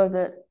 so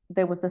that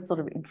there was this sort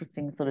of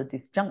interesting sort of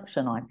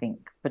disjunction, I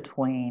think,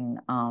 between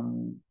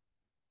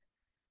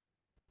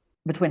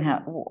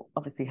how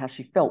obviously how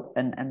she felt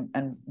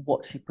and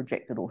what she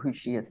projected, or who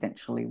she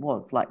essentially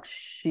was. Like,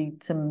 she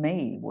to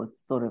me was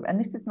sort of, and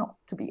this is not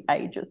to be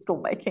ageist or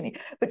make any,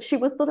 but she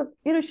was sort of,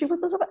 she was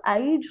sort of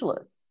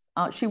ageless.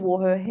 She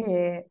wore her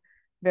hair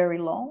very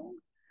long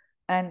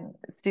and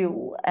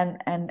still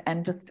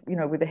and just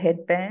with a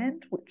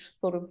headband, which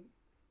sort of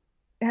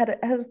had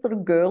a sort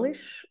of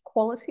girlish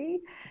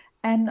quality.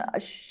 And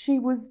she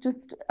was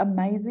just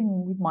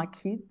amazing with my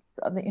kids.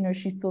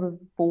 She sort of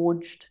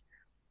forged.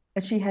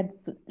 She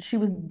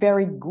was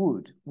very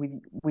good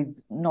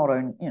with not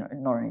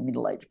only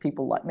middle-aged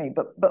people like me,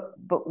 but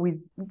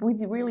with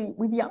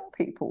young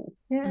people.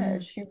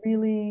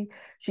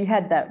 She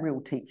had that real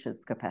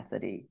teacher's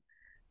capacity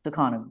to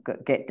kind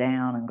of get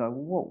down and go,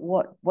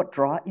 what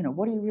drive,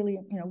 what are you really,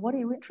 what are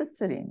you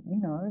interested in,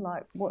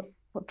 like what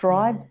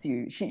drives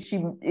you.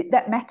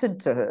 That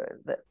mattered to her,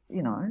 that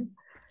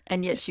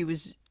and yet she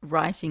was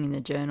writing in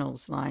the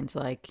journals lines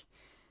like,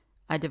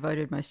 I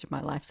devoted most of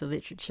my life to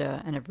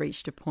literature and have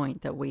reached a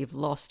point that we've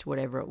lost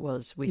whatever it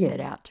was we set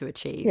out to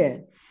achieve. Yeah.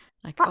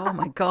 Like, oh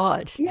my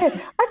God. Yes.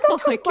 I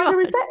sometimes wonder,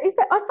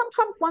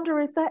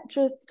 is that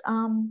just,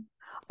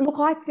 look,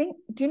 I think,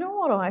 do you know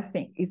what I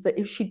think? Is that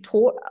if she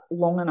taught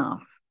long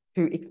enough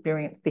to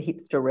experience the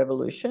hipster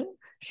revolution,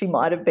 she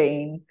might have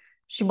been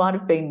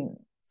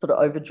sort of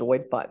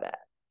overjoyed by that.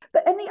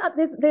 But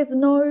there's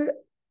no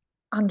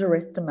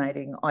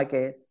underestimating, I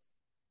guess,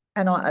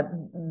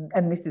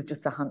 and this is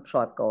just a hunch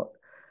I've got,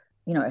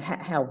 you know,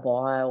 how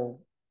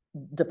vile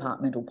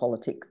departmental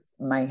politics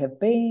may have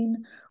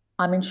been.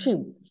 I mean, she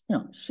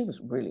was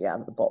really out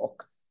of the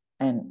box,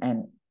 and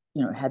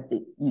had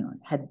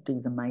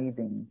these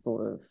amazing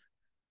sort of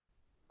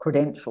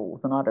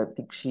credentials, and I don't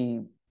think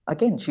she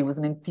was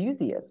an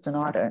enthusiast,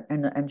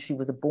 and she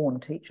was a born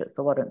teacher,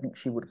 so I don't think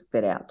she would have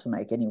set out to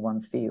make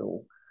anyone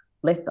feel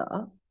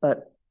lesser,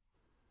 but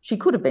she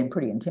could have been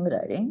pretty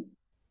intimidating,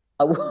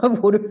 I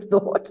would have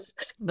thought.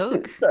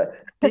 Look,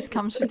 this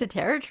comes with the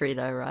territory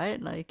though,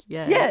 right? Like,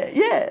 yeah.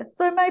 Yeah.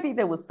 So maybe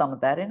there was some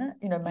of that in it.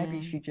 You know,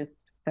 maybe she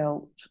just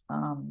felt,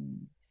 I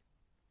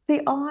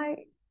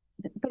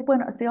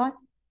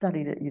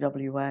studied at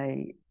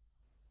UWA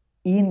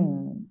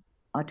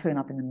I turned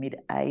up in the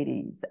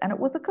mid-80s, and it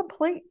was a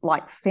complete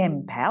like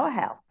femme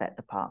powerhouse, that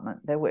department.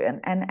 There were,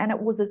 and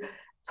it was a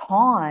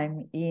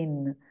time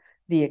in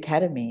the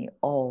academy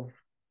of,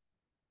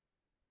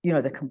 you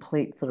know, the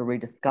complete sort of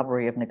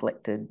rediscovery of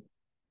neglected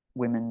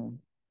women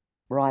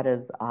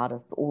writers,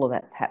 artists, all of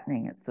that's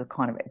happening. It's the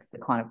kind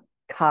of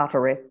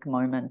Carter-esque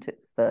moment.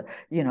 It's the,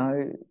 you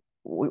know,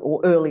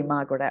 or early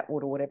Margaret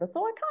Atwood or whatever.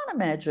 So I can't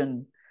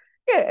imagine.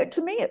 Yeah,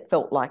 to me, it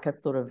felt like a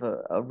sort of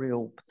a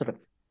real sort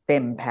of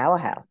femme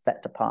powerhouse,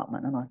 that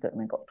department, and I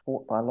certainly got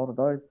taught by a lot of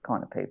those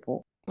kind of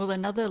people. Well,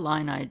 another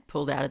line I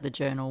pulled out of the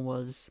journal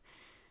was,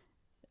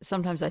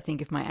 sometimes I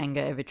think if my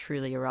anger ever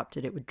truly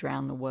erupted, it would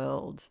drown the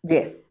world.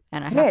 Yes.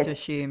 And I have to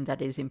assume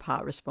that is in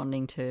part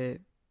responding to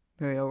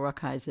Muriel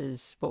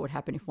Rukeyser's "What would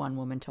happen if one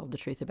woman told the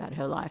truth about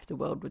her life? The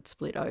world would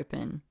split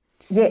open."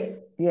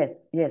 Yes.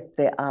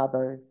 There are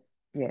those.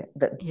 Yeah,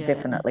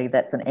 definitely.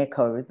 That's an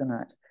echo, isn't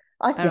it?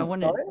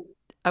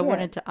 I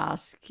wanted to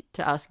ask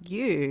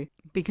you,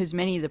 because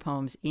many of the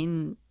poems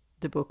in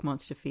the book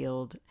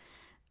Monsterfield,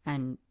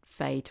 and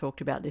Faye talked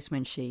about this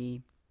when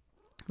she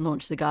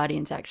launched The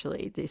Guardians,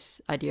 actually,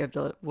 this idea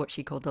of what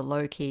she called the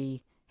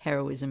low-key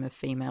heroism of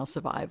female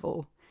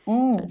survival.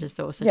 I just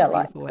thought it was such a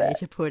beautiful way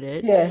to put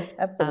it. Yeah,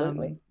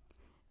 absolutely.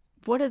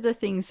 What are the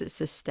things that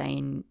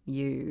sustain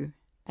you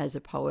as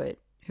a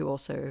poet who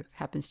also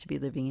happens to be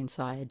living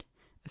inside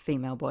a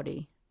female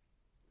body?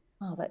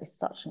 Oh, that is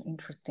such an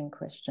interesting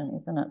question,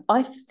 isn't it?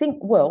 I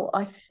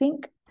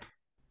think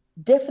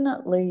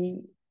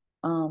definitely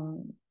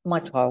my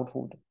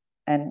childhood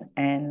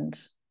and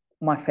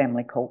my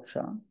family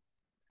culture.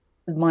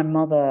 My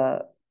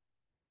mother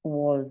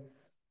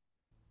was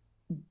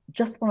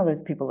just one of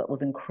those people that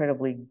was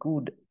incredibly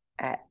good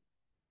at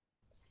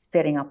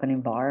setting up an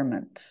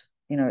environment,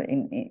 you know,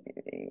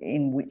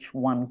 in which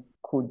one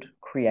could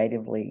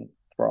creatively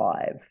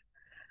thrive.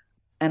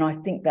 And I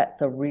think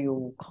that's a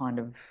real kind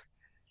of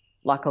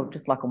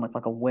almost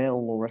like a well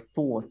or a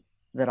source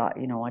that I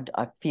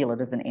feel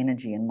it as an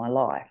energy in my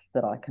life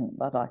that I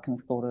can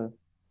sort of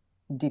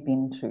dip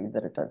into,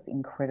 that it does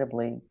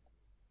incredibly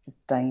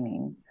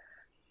sustaining.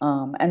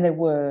 And there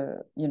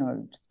were, you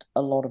know, just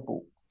a lot of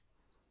books,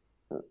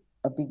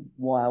 a big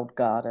wild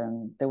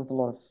garden. There was a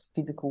lot of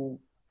physical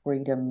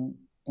freedom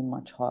in my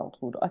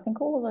childhood. I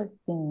think all of those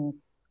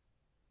things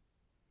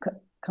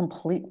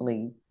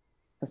completely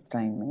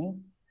sustain me.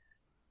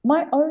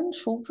 My own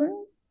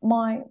children,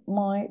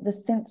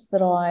 the sense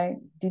that I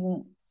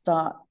didn't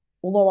start,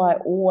 although I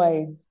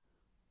always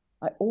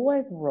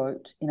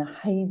wrote in a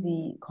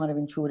hazy kind of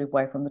intuitive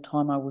way from the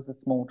time I was a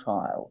small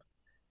child,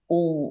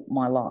 all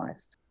my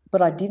life,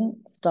 but I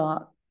didn't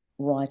start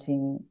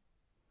writing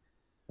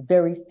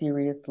very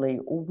seriously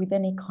or with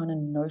any kind of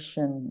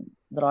notion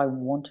that I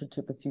wanted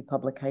to pursue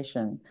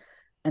publication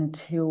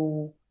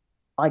until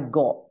I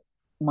got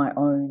my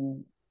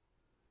own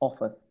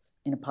office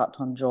in a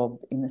part-time job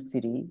in the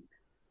city.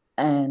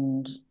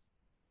 And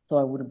so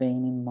I would have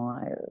been in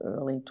my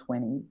early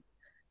 20s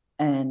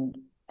and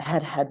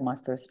had my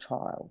first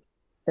child.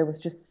 There was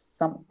just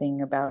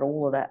something about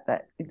all of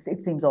that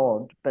it seems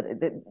odd, but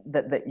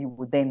that you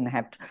would then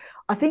have to.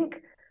 I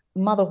think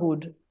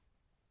motherhood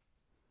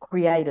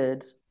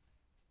created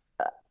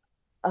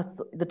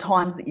the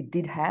times that you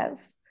did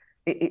have.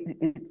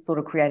 It sort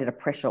of created a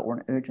pressure or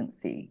an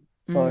urgency.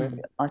 So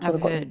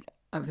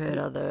I've heard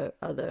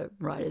other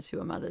writers who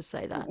are mothers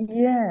say that.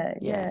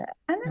 Yeah.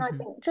 And then I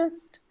think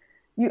just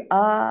you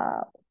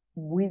are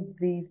with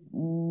these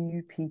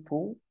new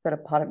people that are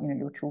part of, you know,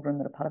 your children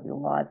that are part of your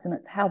lives, and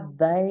it's how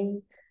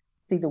they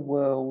see the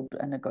world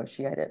and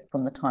negotiate it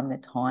from the time they're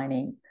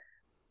tiny,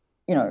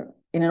 you know,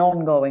 in an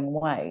ongoing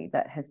way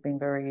that has been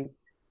very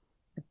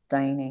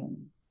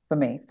sustaining for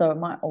me. So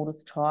my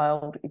oldest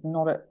child is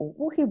not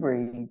he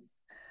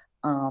reads,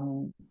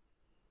 you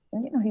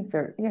know, he's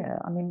very,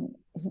 I mean,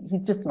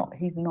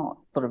 he's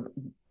not sort of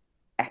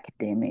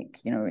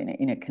academic, you know,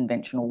 in a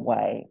conventional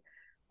way,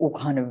 or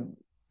kind of,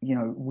 you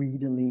know,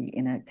 readerly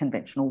in a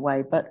conventional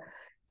way. But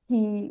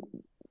I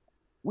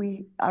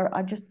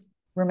just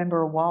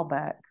remember a while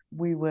back,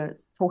 we were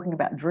talking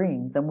about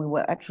dreams, and we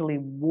were actually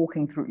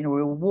walking through, you know,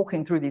 we were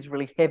walking through these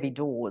really heavy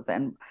doors,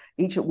 and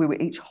we were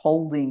each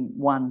holding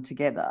one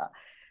together.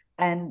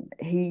 and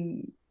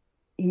he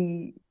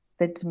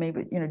said to me,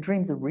 but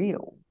dreams are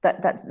real.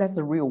 That's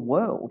a real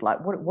world. Like,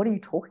 what are you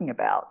talking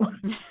about?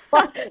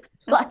 That's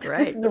This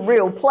great. is a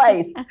real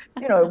place,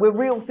 where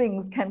real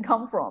things can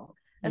come from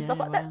and stuff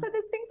Yeah, like that. wow. So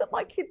there's things that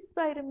my kids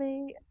say to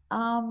me.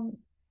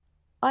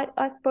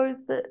 I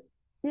suppose that,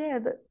 yeah,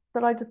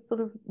 that I just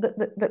sort of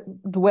that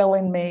dwell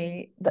in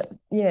me. That,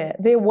 yeah,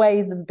 they're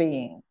ways of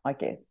being, I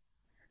guess,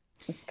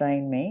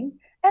 sustain me.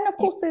 And of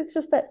You course, there's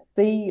just that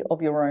sea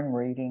of your own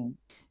reading.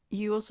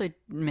 you also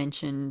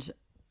mentioned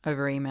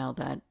over email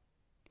that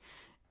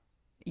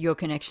your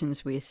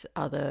connections with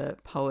other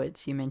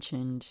poets. You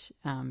mentioned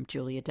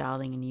Julia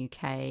Darling in the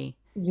UK,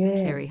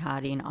 Yes, Kerry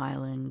Hardy in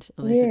Ireland,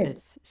 yes,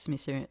 Elizabeth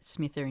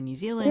Smither in New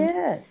Zealand,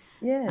 yes,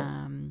 yes.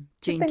 Just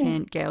Jean been,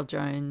 Kent, Gail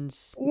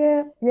Jones.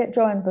 yeah, yeah.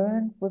 Joanne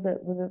Burns was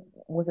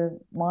a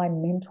my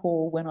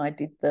mentor when I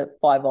did the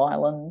Five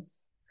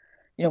Islands.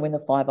 When the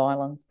Five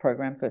Islands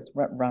program first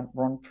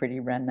Ron Pretty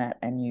ran that,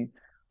 and you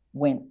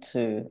went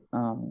to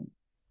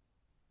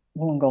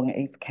Wollongong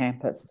East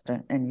Campus,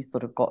 and you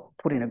sort of got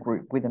put in a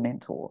group with a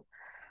mentor.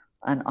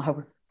 And I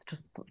was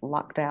just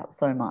lucked out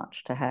so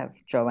much to have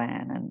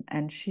Joanne,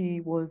 and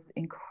she was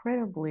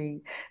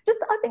incredibly, just,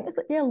 I think there's,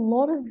 yeah, a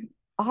lot of,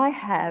 I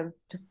have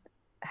just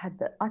had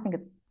that. I think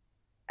it's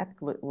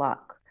absolute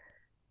luck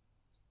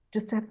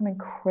just to have some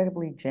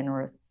incredibly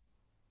generous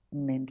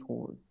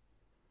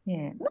mentors.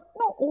 Yeah,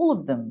 not all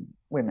of them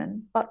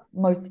women, but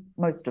most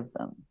of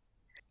them.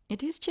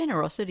 It is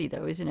generosity,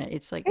 though, isn't it?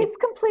 It's like It's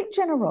complete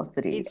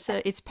generosity.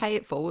 it's pay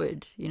it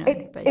forward,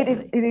 It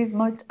basically. is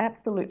most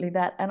absolutely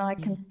that. And I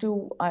Yeah. can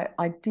still,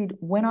 I did,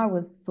 when I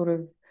was sort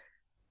of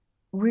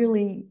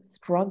really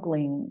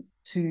struggling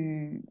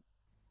to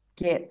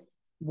get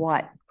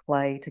White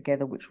Clay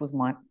together, which was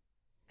my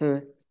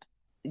first,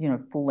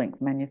 full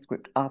length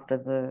manuscript after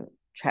the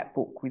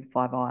chapbook with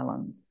Five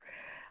Islands.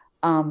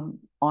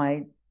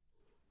 I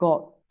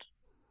got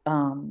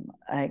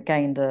I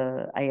gained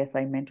a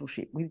ASA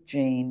mentorship with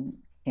Jean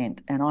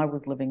Kent, and I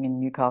was living in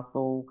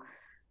Newcastle,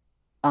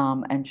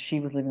 and she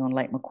was living on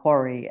Lake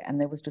Macquarie,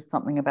 and there was just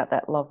something about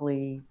that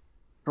lovely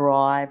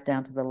drive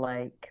down to the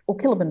lake, or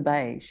Killaban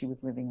Bay she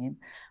was living in,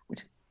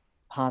 which is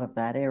part of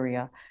that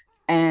area.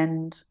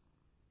 And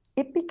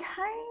it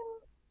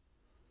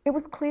it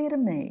was clear to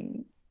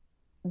me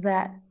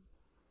that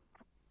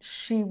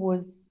she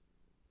was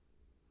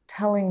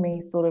telling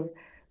me sort of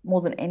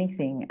more than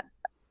anything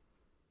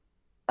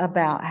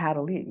about how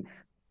to live.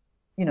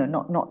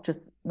 Not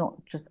just.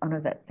 I know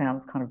that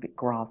sounds kind of a bit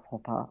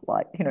grasshopper,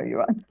 like,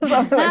 you're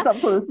some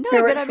sort of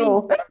No, but I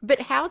mean, spiritual. but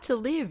how to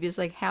live is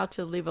like how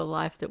to live a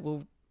life that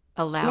will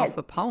allow Yes,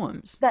 for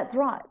poems. that's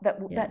right. Yeah.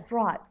 That's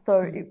right.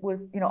 So Mm. it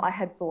was, I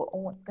had thought,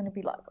 oh, it's going to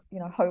be like,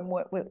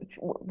 homework.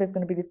 There's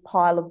going to be this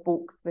pile of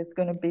books. There's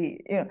going to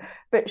be,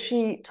 but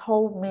she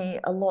told me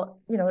a lot,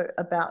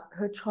 about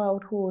her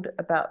childhood,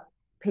 about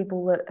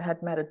people that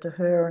had mattered to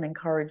her and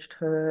encouraged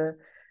her,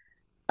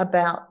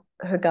 about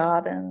her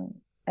garden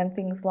and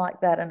things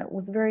like that. And it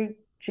was very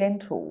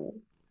gentle.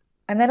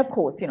 And then, of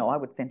course, I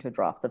would send her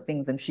drafts of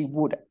things, and she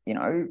would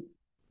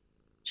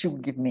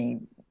give me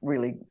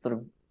really sort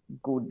of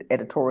good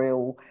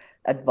editorial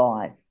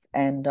advice.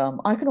 And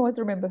I can always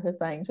remember her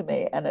saying to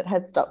me, and it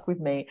has stuck with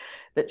me,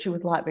 that she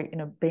was like,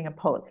 being a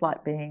poet's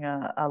like being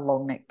a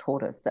long necked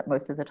tortoise, that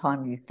most of the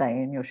time you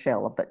stay in your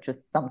shell, but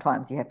just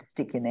sometimes you have to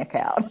stick your neck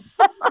out.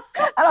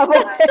 And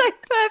That's so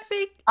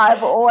perfect.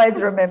 I've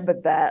always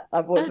remembered that.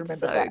 I've always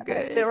That's remembered so that.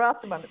 good. There are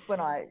some moments when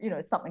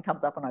something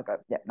comes up and I go,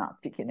 yep, nah,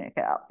 stick your neck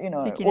out,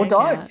 Stick your or neck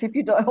out. don't if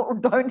you don't, or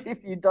don't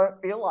if you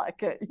don't feel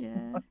like it,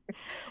 Yeah.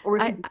 or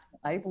if I you're just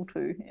not able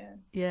to. Yeah.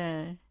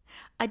 yeah.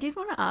 I did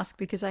want to ask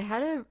because I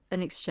had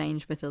an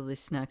exchange with a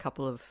listener a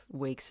couple of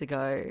weeks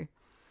ago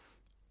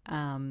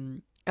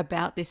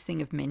about this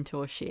thing of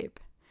mentorship.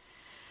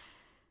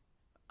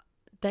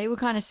 They were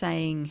kind of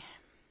saying,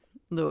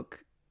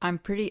 "Look, I'm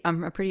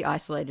a pretty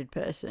isolated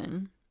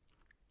person,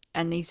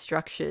 and these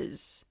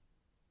structures,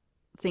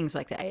 things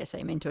like the ASA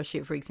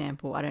mentorship, for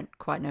example, I don't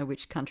quite know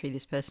which country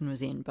this person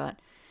was in, but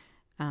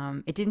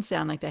it didn't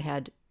sound like they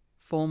had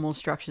formal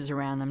structures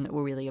around them that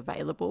were really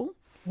available."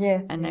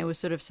 Yes, And they yes. were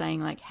sort of saying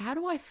like, how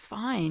do I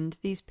find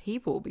these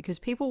people? Because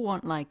people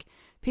want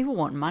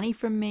money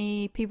from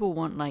me, people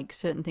want like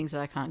certain things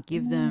that I can't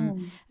give them.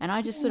 Mm, And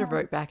I just sort of yeah.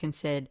 wrote back and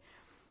said,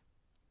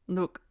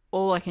 look,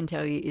 all I can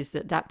tell you is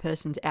that that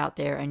person's out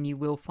there and you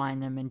will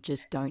find them, and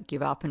just don't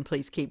give up and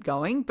please keep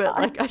going. But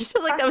I, like, I just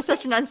feel like I that was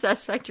such think an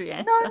unsatisfactory no,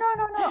 answer. no,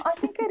 no, no. I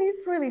think it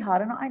is really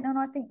hard, and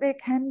I think there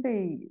can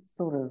be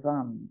sort of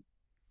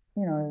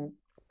you know,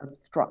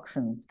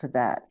 obstructions to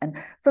that. And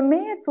for me,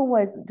 it's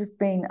always just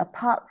been,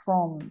 apart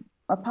from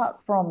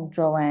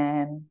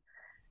Joanne,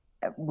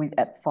 with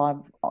at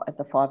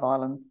the Five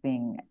Islands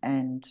thing,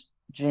 and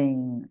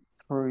Jean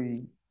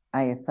through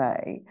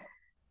ASA,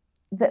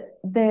 that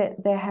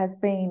there has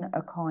been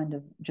a kind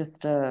of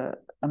just a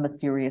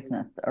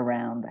mysteriousness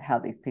around how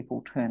these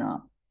people turn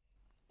up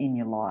in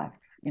your life.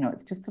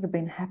 It's just sort of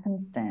been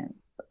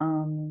happenstance.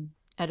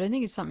 I don't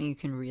think it's something you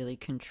can really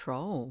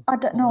control I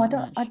don't all know. I that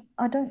don't. I, much.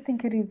 I don't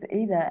think it is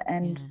either.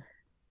 And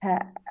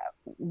Yeah.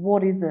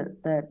 what is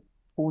it that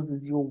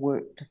causes your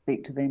work to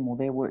speak to them or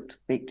their work to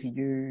speak to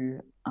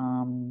you?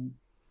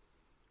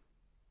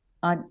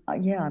 Yeah, I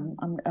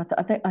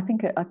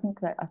think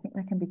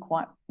they can be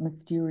quite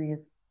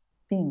mysterious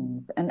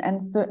things,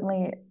 and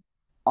certainly,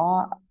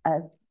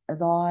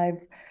 as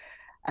I've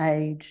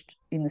aged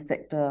in the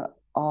sector,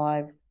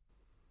 I've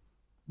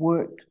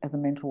worked as a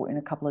mentor in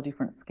a couple of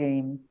different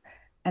schemes,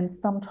 and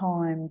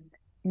sometimes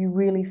you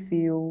really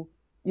feel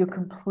you're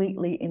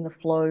completely in the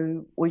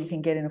flow, or you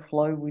can get in a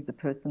flow with the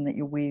person that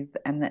you're with,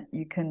 and that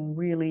you can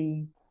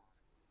really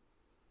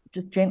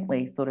just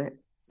gently sort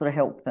of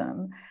help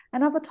them.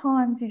 And other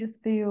times you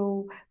just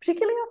feel,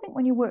 particularly I think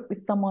when you work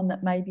with someone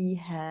that maybe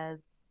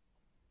has,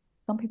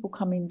 some people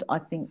come in, I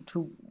think,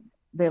 to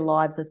their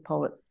lives as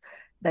poets,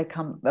 they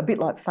come a bit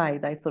like Faye,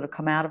 they sort of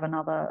come out of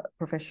another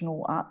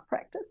professional arts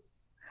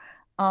practice.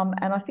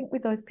 And I think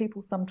with those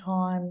people,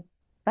 sometimes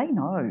they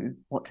know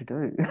what to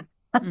do.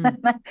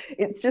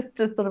 It's just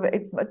a sort of,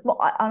 and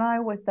I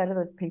always say to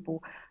those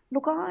people,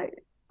 look, I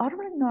don't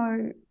really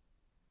know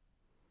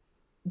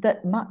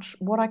that much.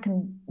 What I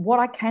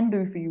can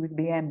do for you is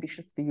be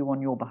ambitious for you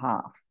on your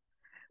behalf,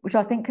 which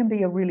I think can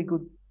be a really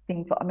good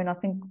thing for, I mean, I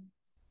think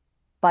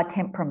by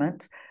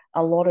temperament,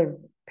 a lot of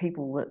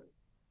people that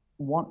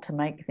want to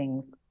make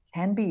things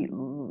can be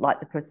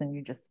like the person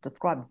you just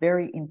described,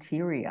 very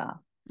interior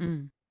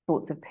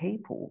sorts of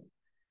people.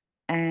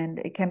 And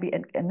it can be,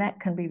 and that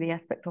can be the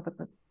aspect of it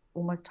that's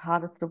almost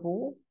hardest of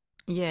all.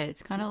 Yeah,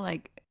 it's kind of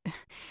like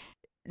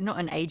not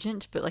an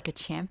agent, but like a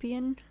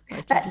champion.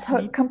 Like you just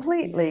need,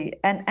 completely.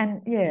 yeah,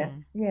 And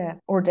yeah,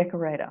 or a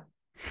decorator.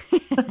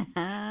 That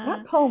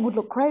yeah. poem would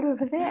look great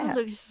over That would there.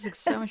 look just looks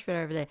so much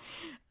better over there.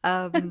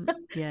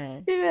 Yeah.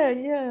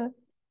 Yeah.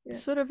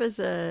 Sort of as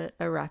a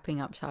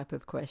wrapping up type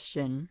of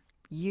question,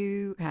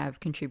 you have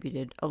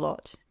contributed a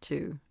lot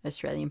to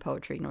Australian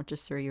poetry, not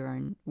just through your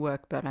own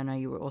work, but I know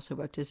you also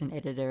worked as an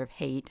editor of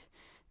Heat,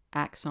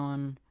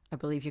 Axon. I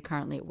believe you're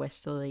currently at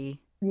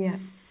Westerly. Yeah.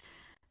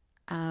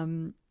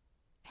 Um,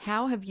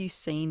 how have you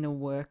seen the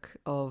work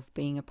of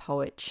being a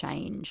poet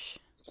change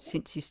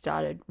since you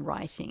started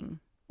writing?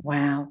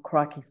 Wow,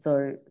 crikey.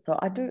 So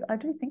I do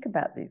think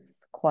about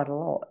this quite a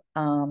lot.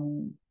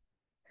 And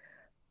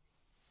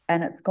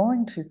it's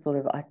going to sort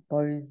of, I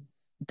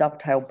suppose,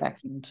 dovetail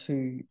back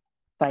into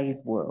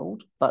Faye's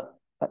world, but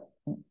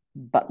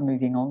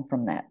moving on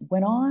from that.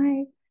 When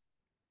I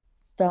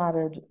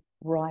started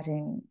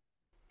writing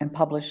and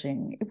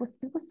publishing, it was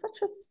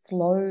such a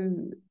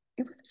slow,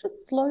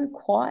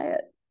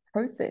 quiet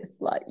process.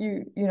 Like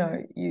you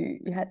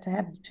had to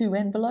have two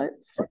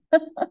envelopes.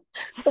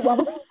 the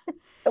one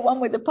the one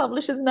with the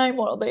publisher's name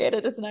on it, or the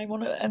editor's name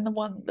on it, and the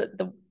one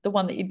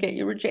that you'd get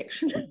your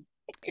rejection.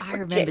 I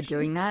remember rejection.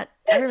 doing that.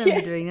 I remember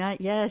Yeah, doing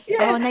that. Yes. Oh,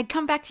 and yeah. they'd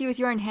come back to you with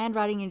your own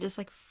handwriting and just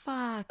like,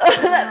 fuck.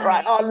 That's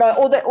right. Oh no,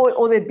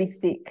 or they'd be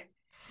thick.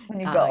 When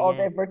you Oh, go, oh, yeah.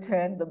 they've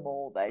returned them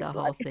all. They The whole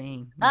bloody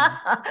thing. Yeah.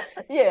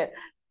 yeah.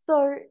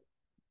 So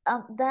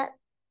that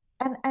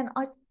and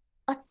I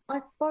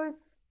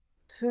suppose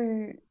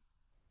to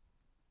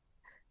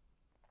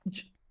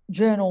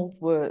journals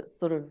were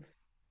sort of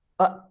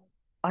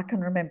I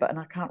can remember, and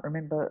I can't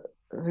remember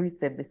who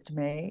said this to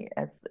me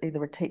as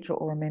either a teacher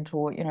or a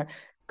mentor.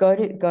 Go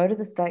to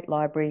the state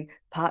library,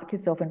 park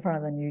yourself in front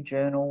of the new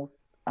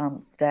journals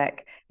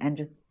stack, and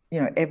just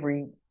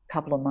every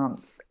couple of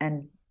months,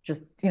 and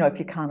just if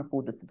you can't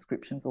afford the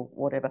subscriptions or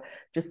whatever,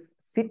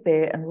 just sit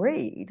there and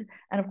read.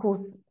 And of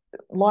course,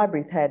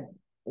 libraries had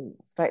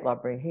state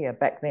library here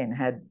back then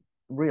had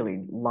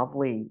really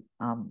lovely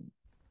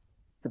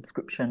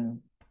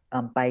subscription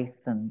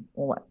base and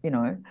all that.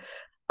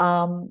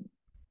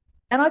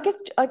 And I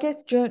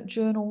guess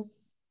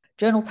journals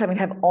having to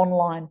have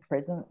online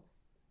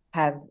presence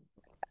have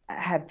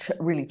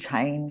really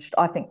changed.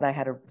 I think they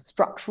had a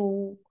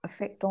structural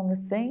effect on the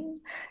scene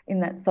in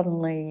that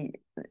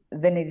suddenly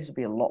there needed to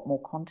be a lot more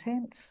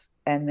content,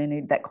 and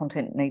that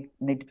content need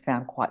to be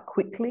found quite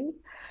quickly.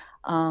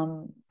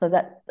 So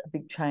that's a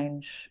big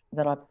change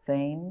that I've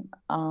seen.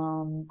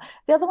 The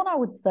other one I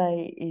would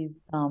say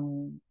is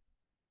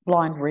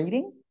blind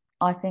reading.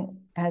 I think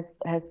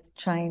has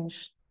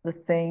changed the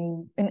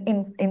scene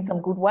in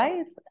some good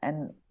ways,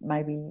 and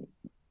maybe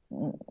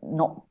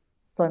not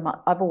so much.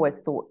 I've always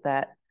thought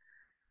that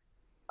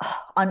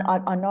I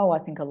know, I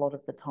think a lot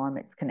of the time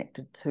it's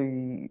connected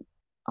to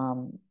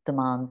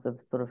demands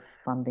of sort of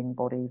funding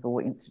bodies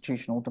or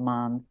institutional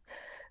demands,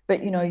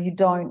 but you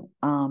don't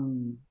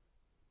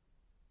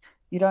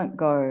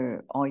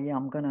go, oh yeah,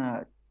 I'm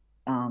gonna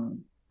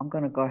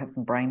go have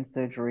some brain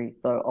surgery,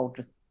 so I'll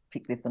just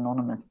pick this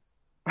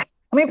anonymous. I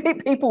mean,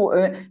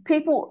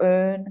 people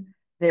earn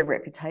their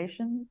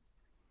reputations,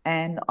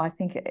 and I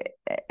think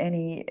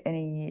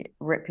any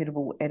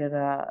reputable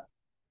editor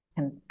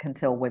can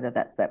tell whether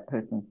that's that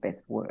person's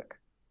best work.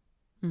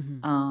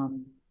 Mm-hmm.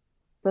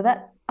 So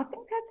I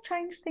think that's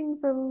changed things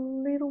a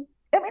little.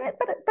 I mean,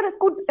 but it's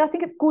good. I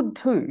think it's good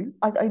too.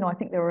 I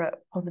think there are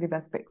positive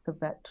aspects of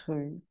that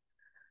too.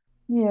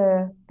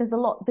 Yeah, there's a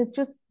lot. There's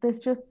just.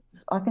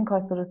 I think I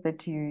sort of said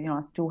to you,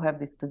 I still have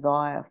this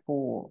desire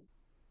for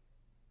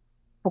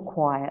for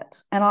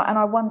quiet. And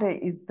I wonder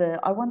is the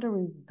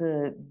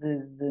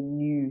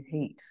new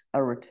Heat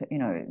a return,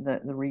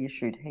 the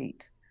reissued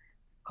Heat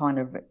kind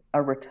of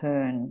a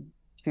return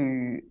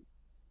to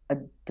a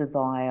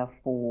desire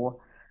for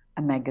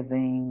a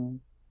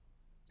magazine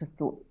to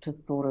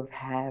sort of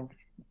have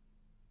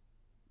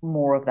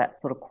more of that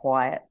sort of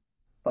quiet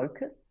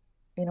focus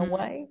in a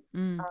way.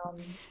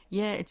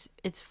 Yeah,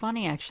 it's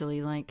funny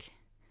actually, like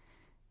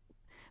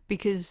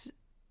because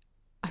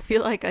I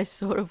feel like I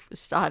sort of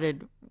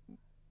started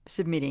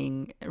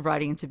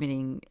writing and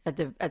submitting at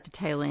the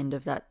tail end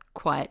of that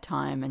quiet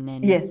time, and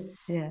then Yes,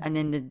 yeah,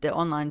 the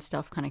online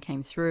stuff kind of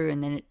came through,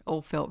 and then it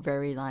all felt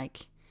very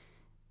like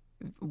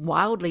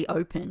wildly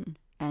open,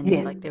 and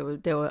like yes,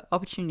 there were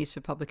opportunities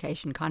for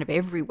publication kind of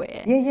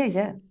everywhere.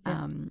 yeah.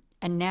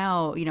 And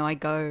now, I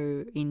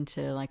go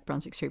into like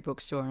Brunswick Street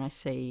Bookstore and I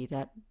see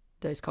that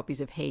those copies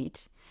of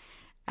Heat,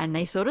 and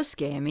they sort of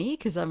scare me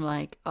because I'm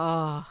like,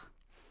 oh,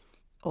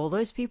 all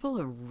those people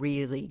are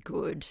really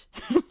good.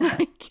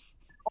 Like,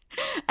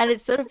 and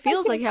it sort of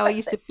feels like how I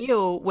used to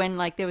feel when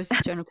like there was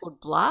this journal called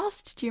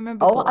Blast. Do you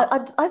remember Oh,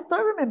 Blast? I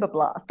so remember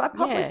Blast. I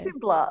published Yeah. in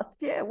Blast.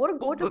 Yeah, what a Well,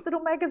 gorgeous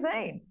little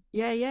magazine.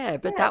 yeah.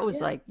 But Yeah, that was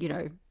yeah, like,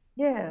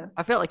 yeah.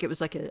 I felt like it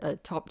was like a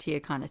top tier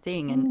kind of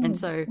thing. And Mm,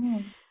 so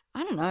mm.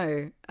 I don't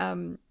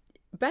know.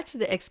 Back to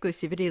the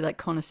exclusivity, like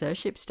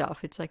connoisseurship stuff,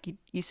 it's like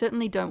you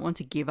certainly don't want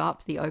to give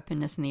up the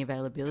openness and the No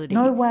availability.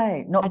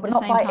 way. At Not the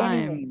not same by any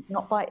time, means.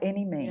 Not by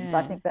any means. I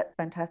yeah. think that's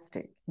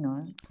fantastic.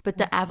 But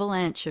the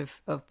avalanche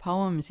of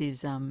poems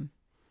is,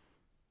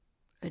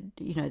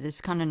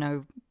 there's kind of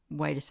no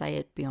way to say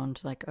it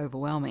beyond like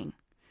overwhelming.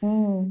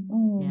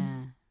 Mm.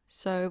 Yeah.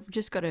 So we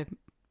just got to,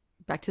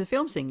 back to the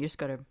film thing, you just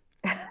got to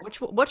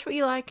watch what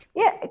you like.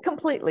 Yeah,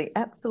 completely,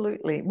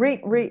 absolutely.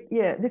 Read.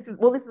 Yeah, this is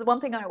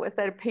one thing I always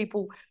say to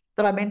people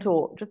that I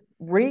mentor: just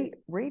read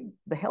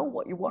the hell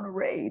what you want to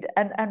read,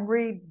 and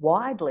read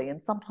widely.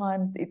 And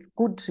sometimes it's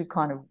good to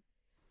kind of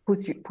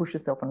push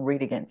yourself and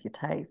read against your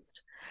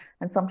taste.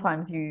 And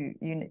sometimes you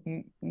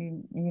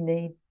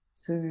need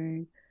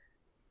to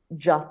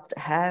just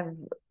have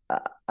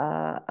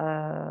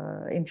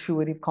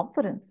intuitive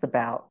confidence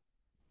about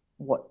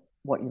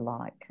what you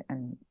like,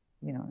 and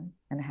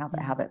and how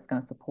that's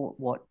going to support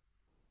what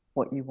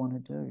you want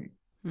to do.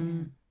 Yeah.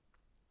 Mm.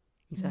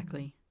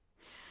 Exactly.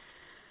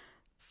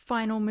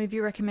 Final movie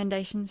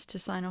recommendations to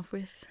sign off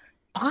with.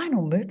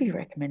 Final movie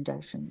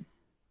recommendations.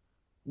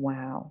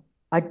 Wow.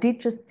 I did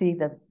just see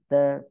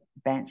the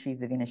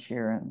Banshees of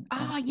Inisherin, and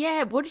Oh,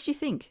 yeah. What did you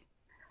think?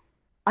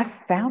 I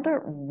found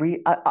it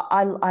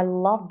I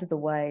loved the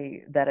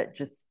way that it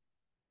just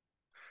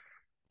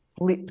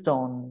flipped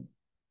on,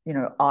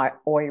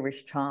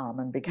 Irish charm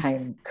and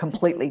became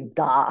completely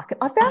dark.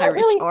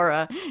 Irish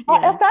horror. I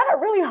Yeah. found it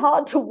really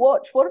hard to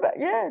watch. What about,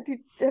 yeah, have you,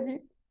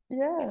 It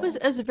yeah.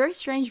 was a very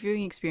strange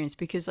viewing experience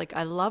because like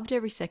I loved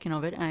every second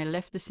of it, and I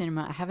left the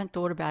cinema. I haven't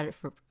thought about it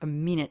for a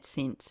minute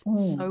since.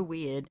 It's so Mm,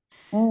 weird.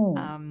 mm,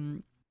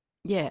 Um,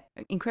 yeah,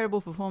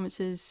 incredible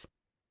performances,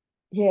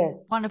 yes,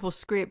 wonderful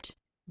script,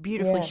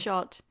 beautifully yeah.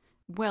 shot,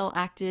 well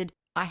acted.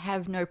 I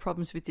have no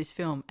problems with this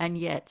film, and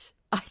yet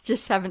I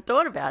just haven't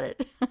thought about it.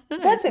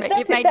 That's it. It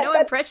That's it. made no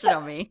impression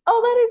on me. Oh,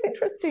 that is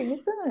interesting,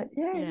 isn't it?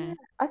 Yeah, yeah. Yeah,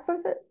 I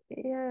suppose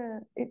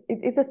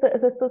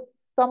it's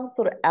some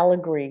sort of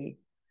allegory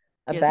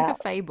yeah, it's like a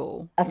about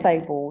fable. a Yeah,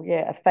 fable,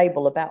 yeah, a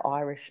fable about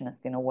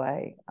Irishness in a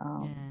way.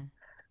 yeah,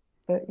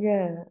 But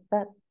yeah,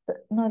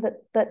 no,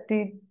 that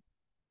did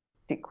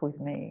stick with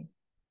me.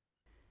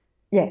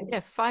 Yeah. yeah.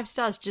 5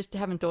 stars. Just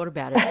haven't thought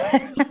about it.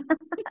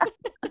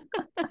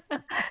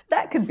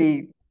 That could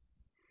be,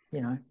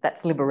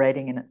 that's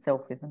liberating in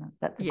itself, isn't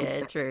it? Yeah, That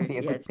can true. be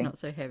a Yeah, good it's thing. not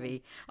so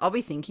heavy. I'll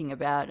be thinking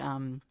about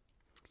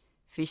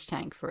Fish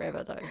Tank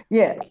forever though.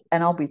 Yeah, Like,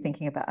 and I'll be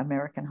thinking about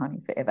American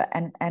Honey forever.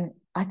 And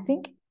I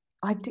think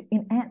I do,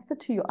 in answer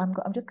to you, I'm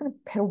just going to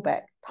pedal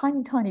back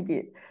tiny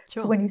bit to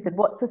sure. when you said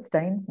what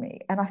sustains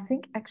me. And I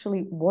think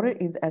actually what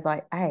it is as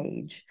I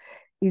age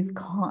is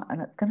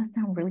and it's going to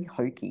sound really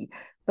hokey,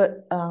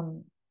 but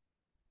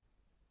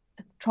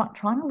just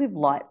trying to live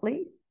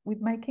lightly with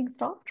making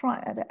stuff,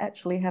 try to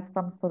actually have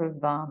some sort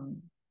of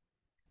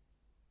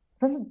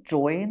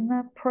joy in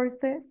the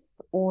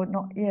process, or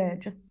not, yeah,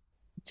 just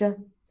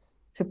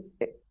to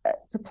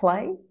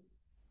play,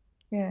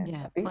 yeah,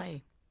 Yeah, a bit,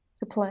 play.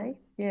 to play,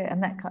 yeah.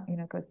 And that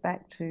goes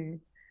back to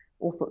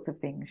all sorts of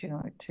things,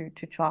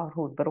 to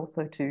childhood, but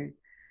also to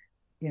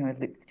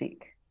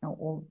lipstick,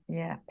 or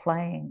yeah,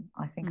 playing.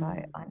 I think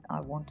Mm. I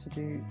want to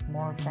do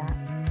more of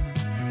that.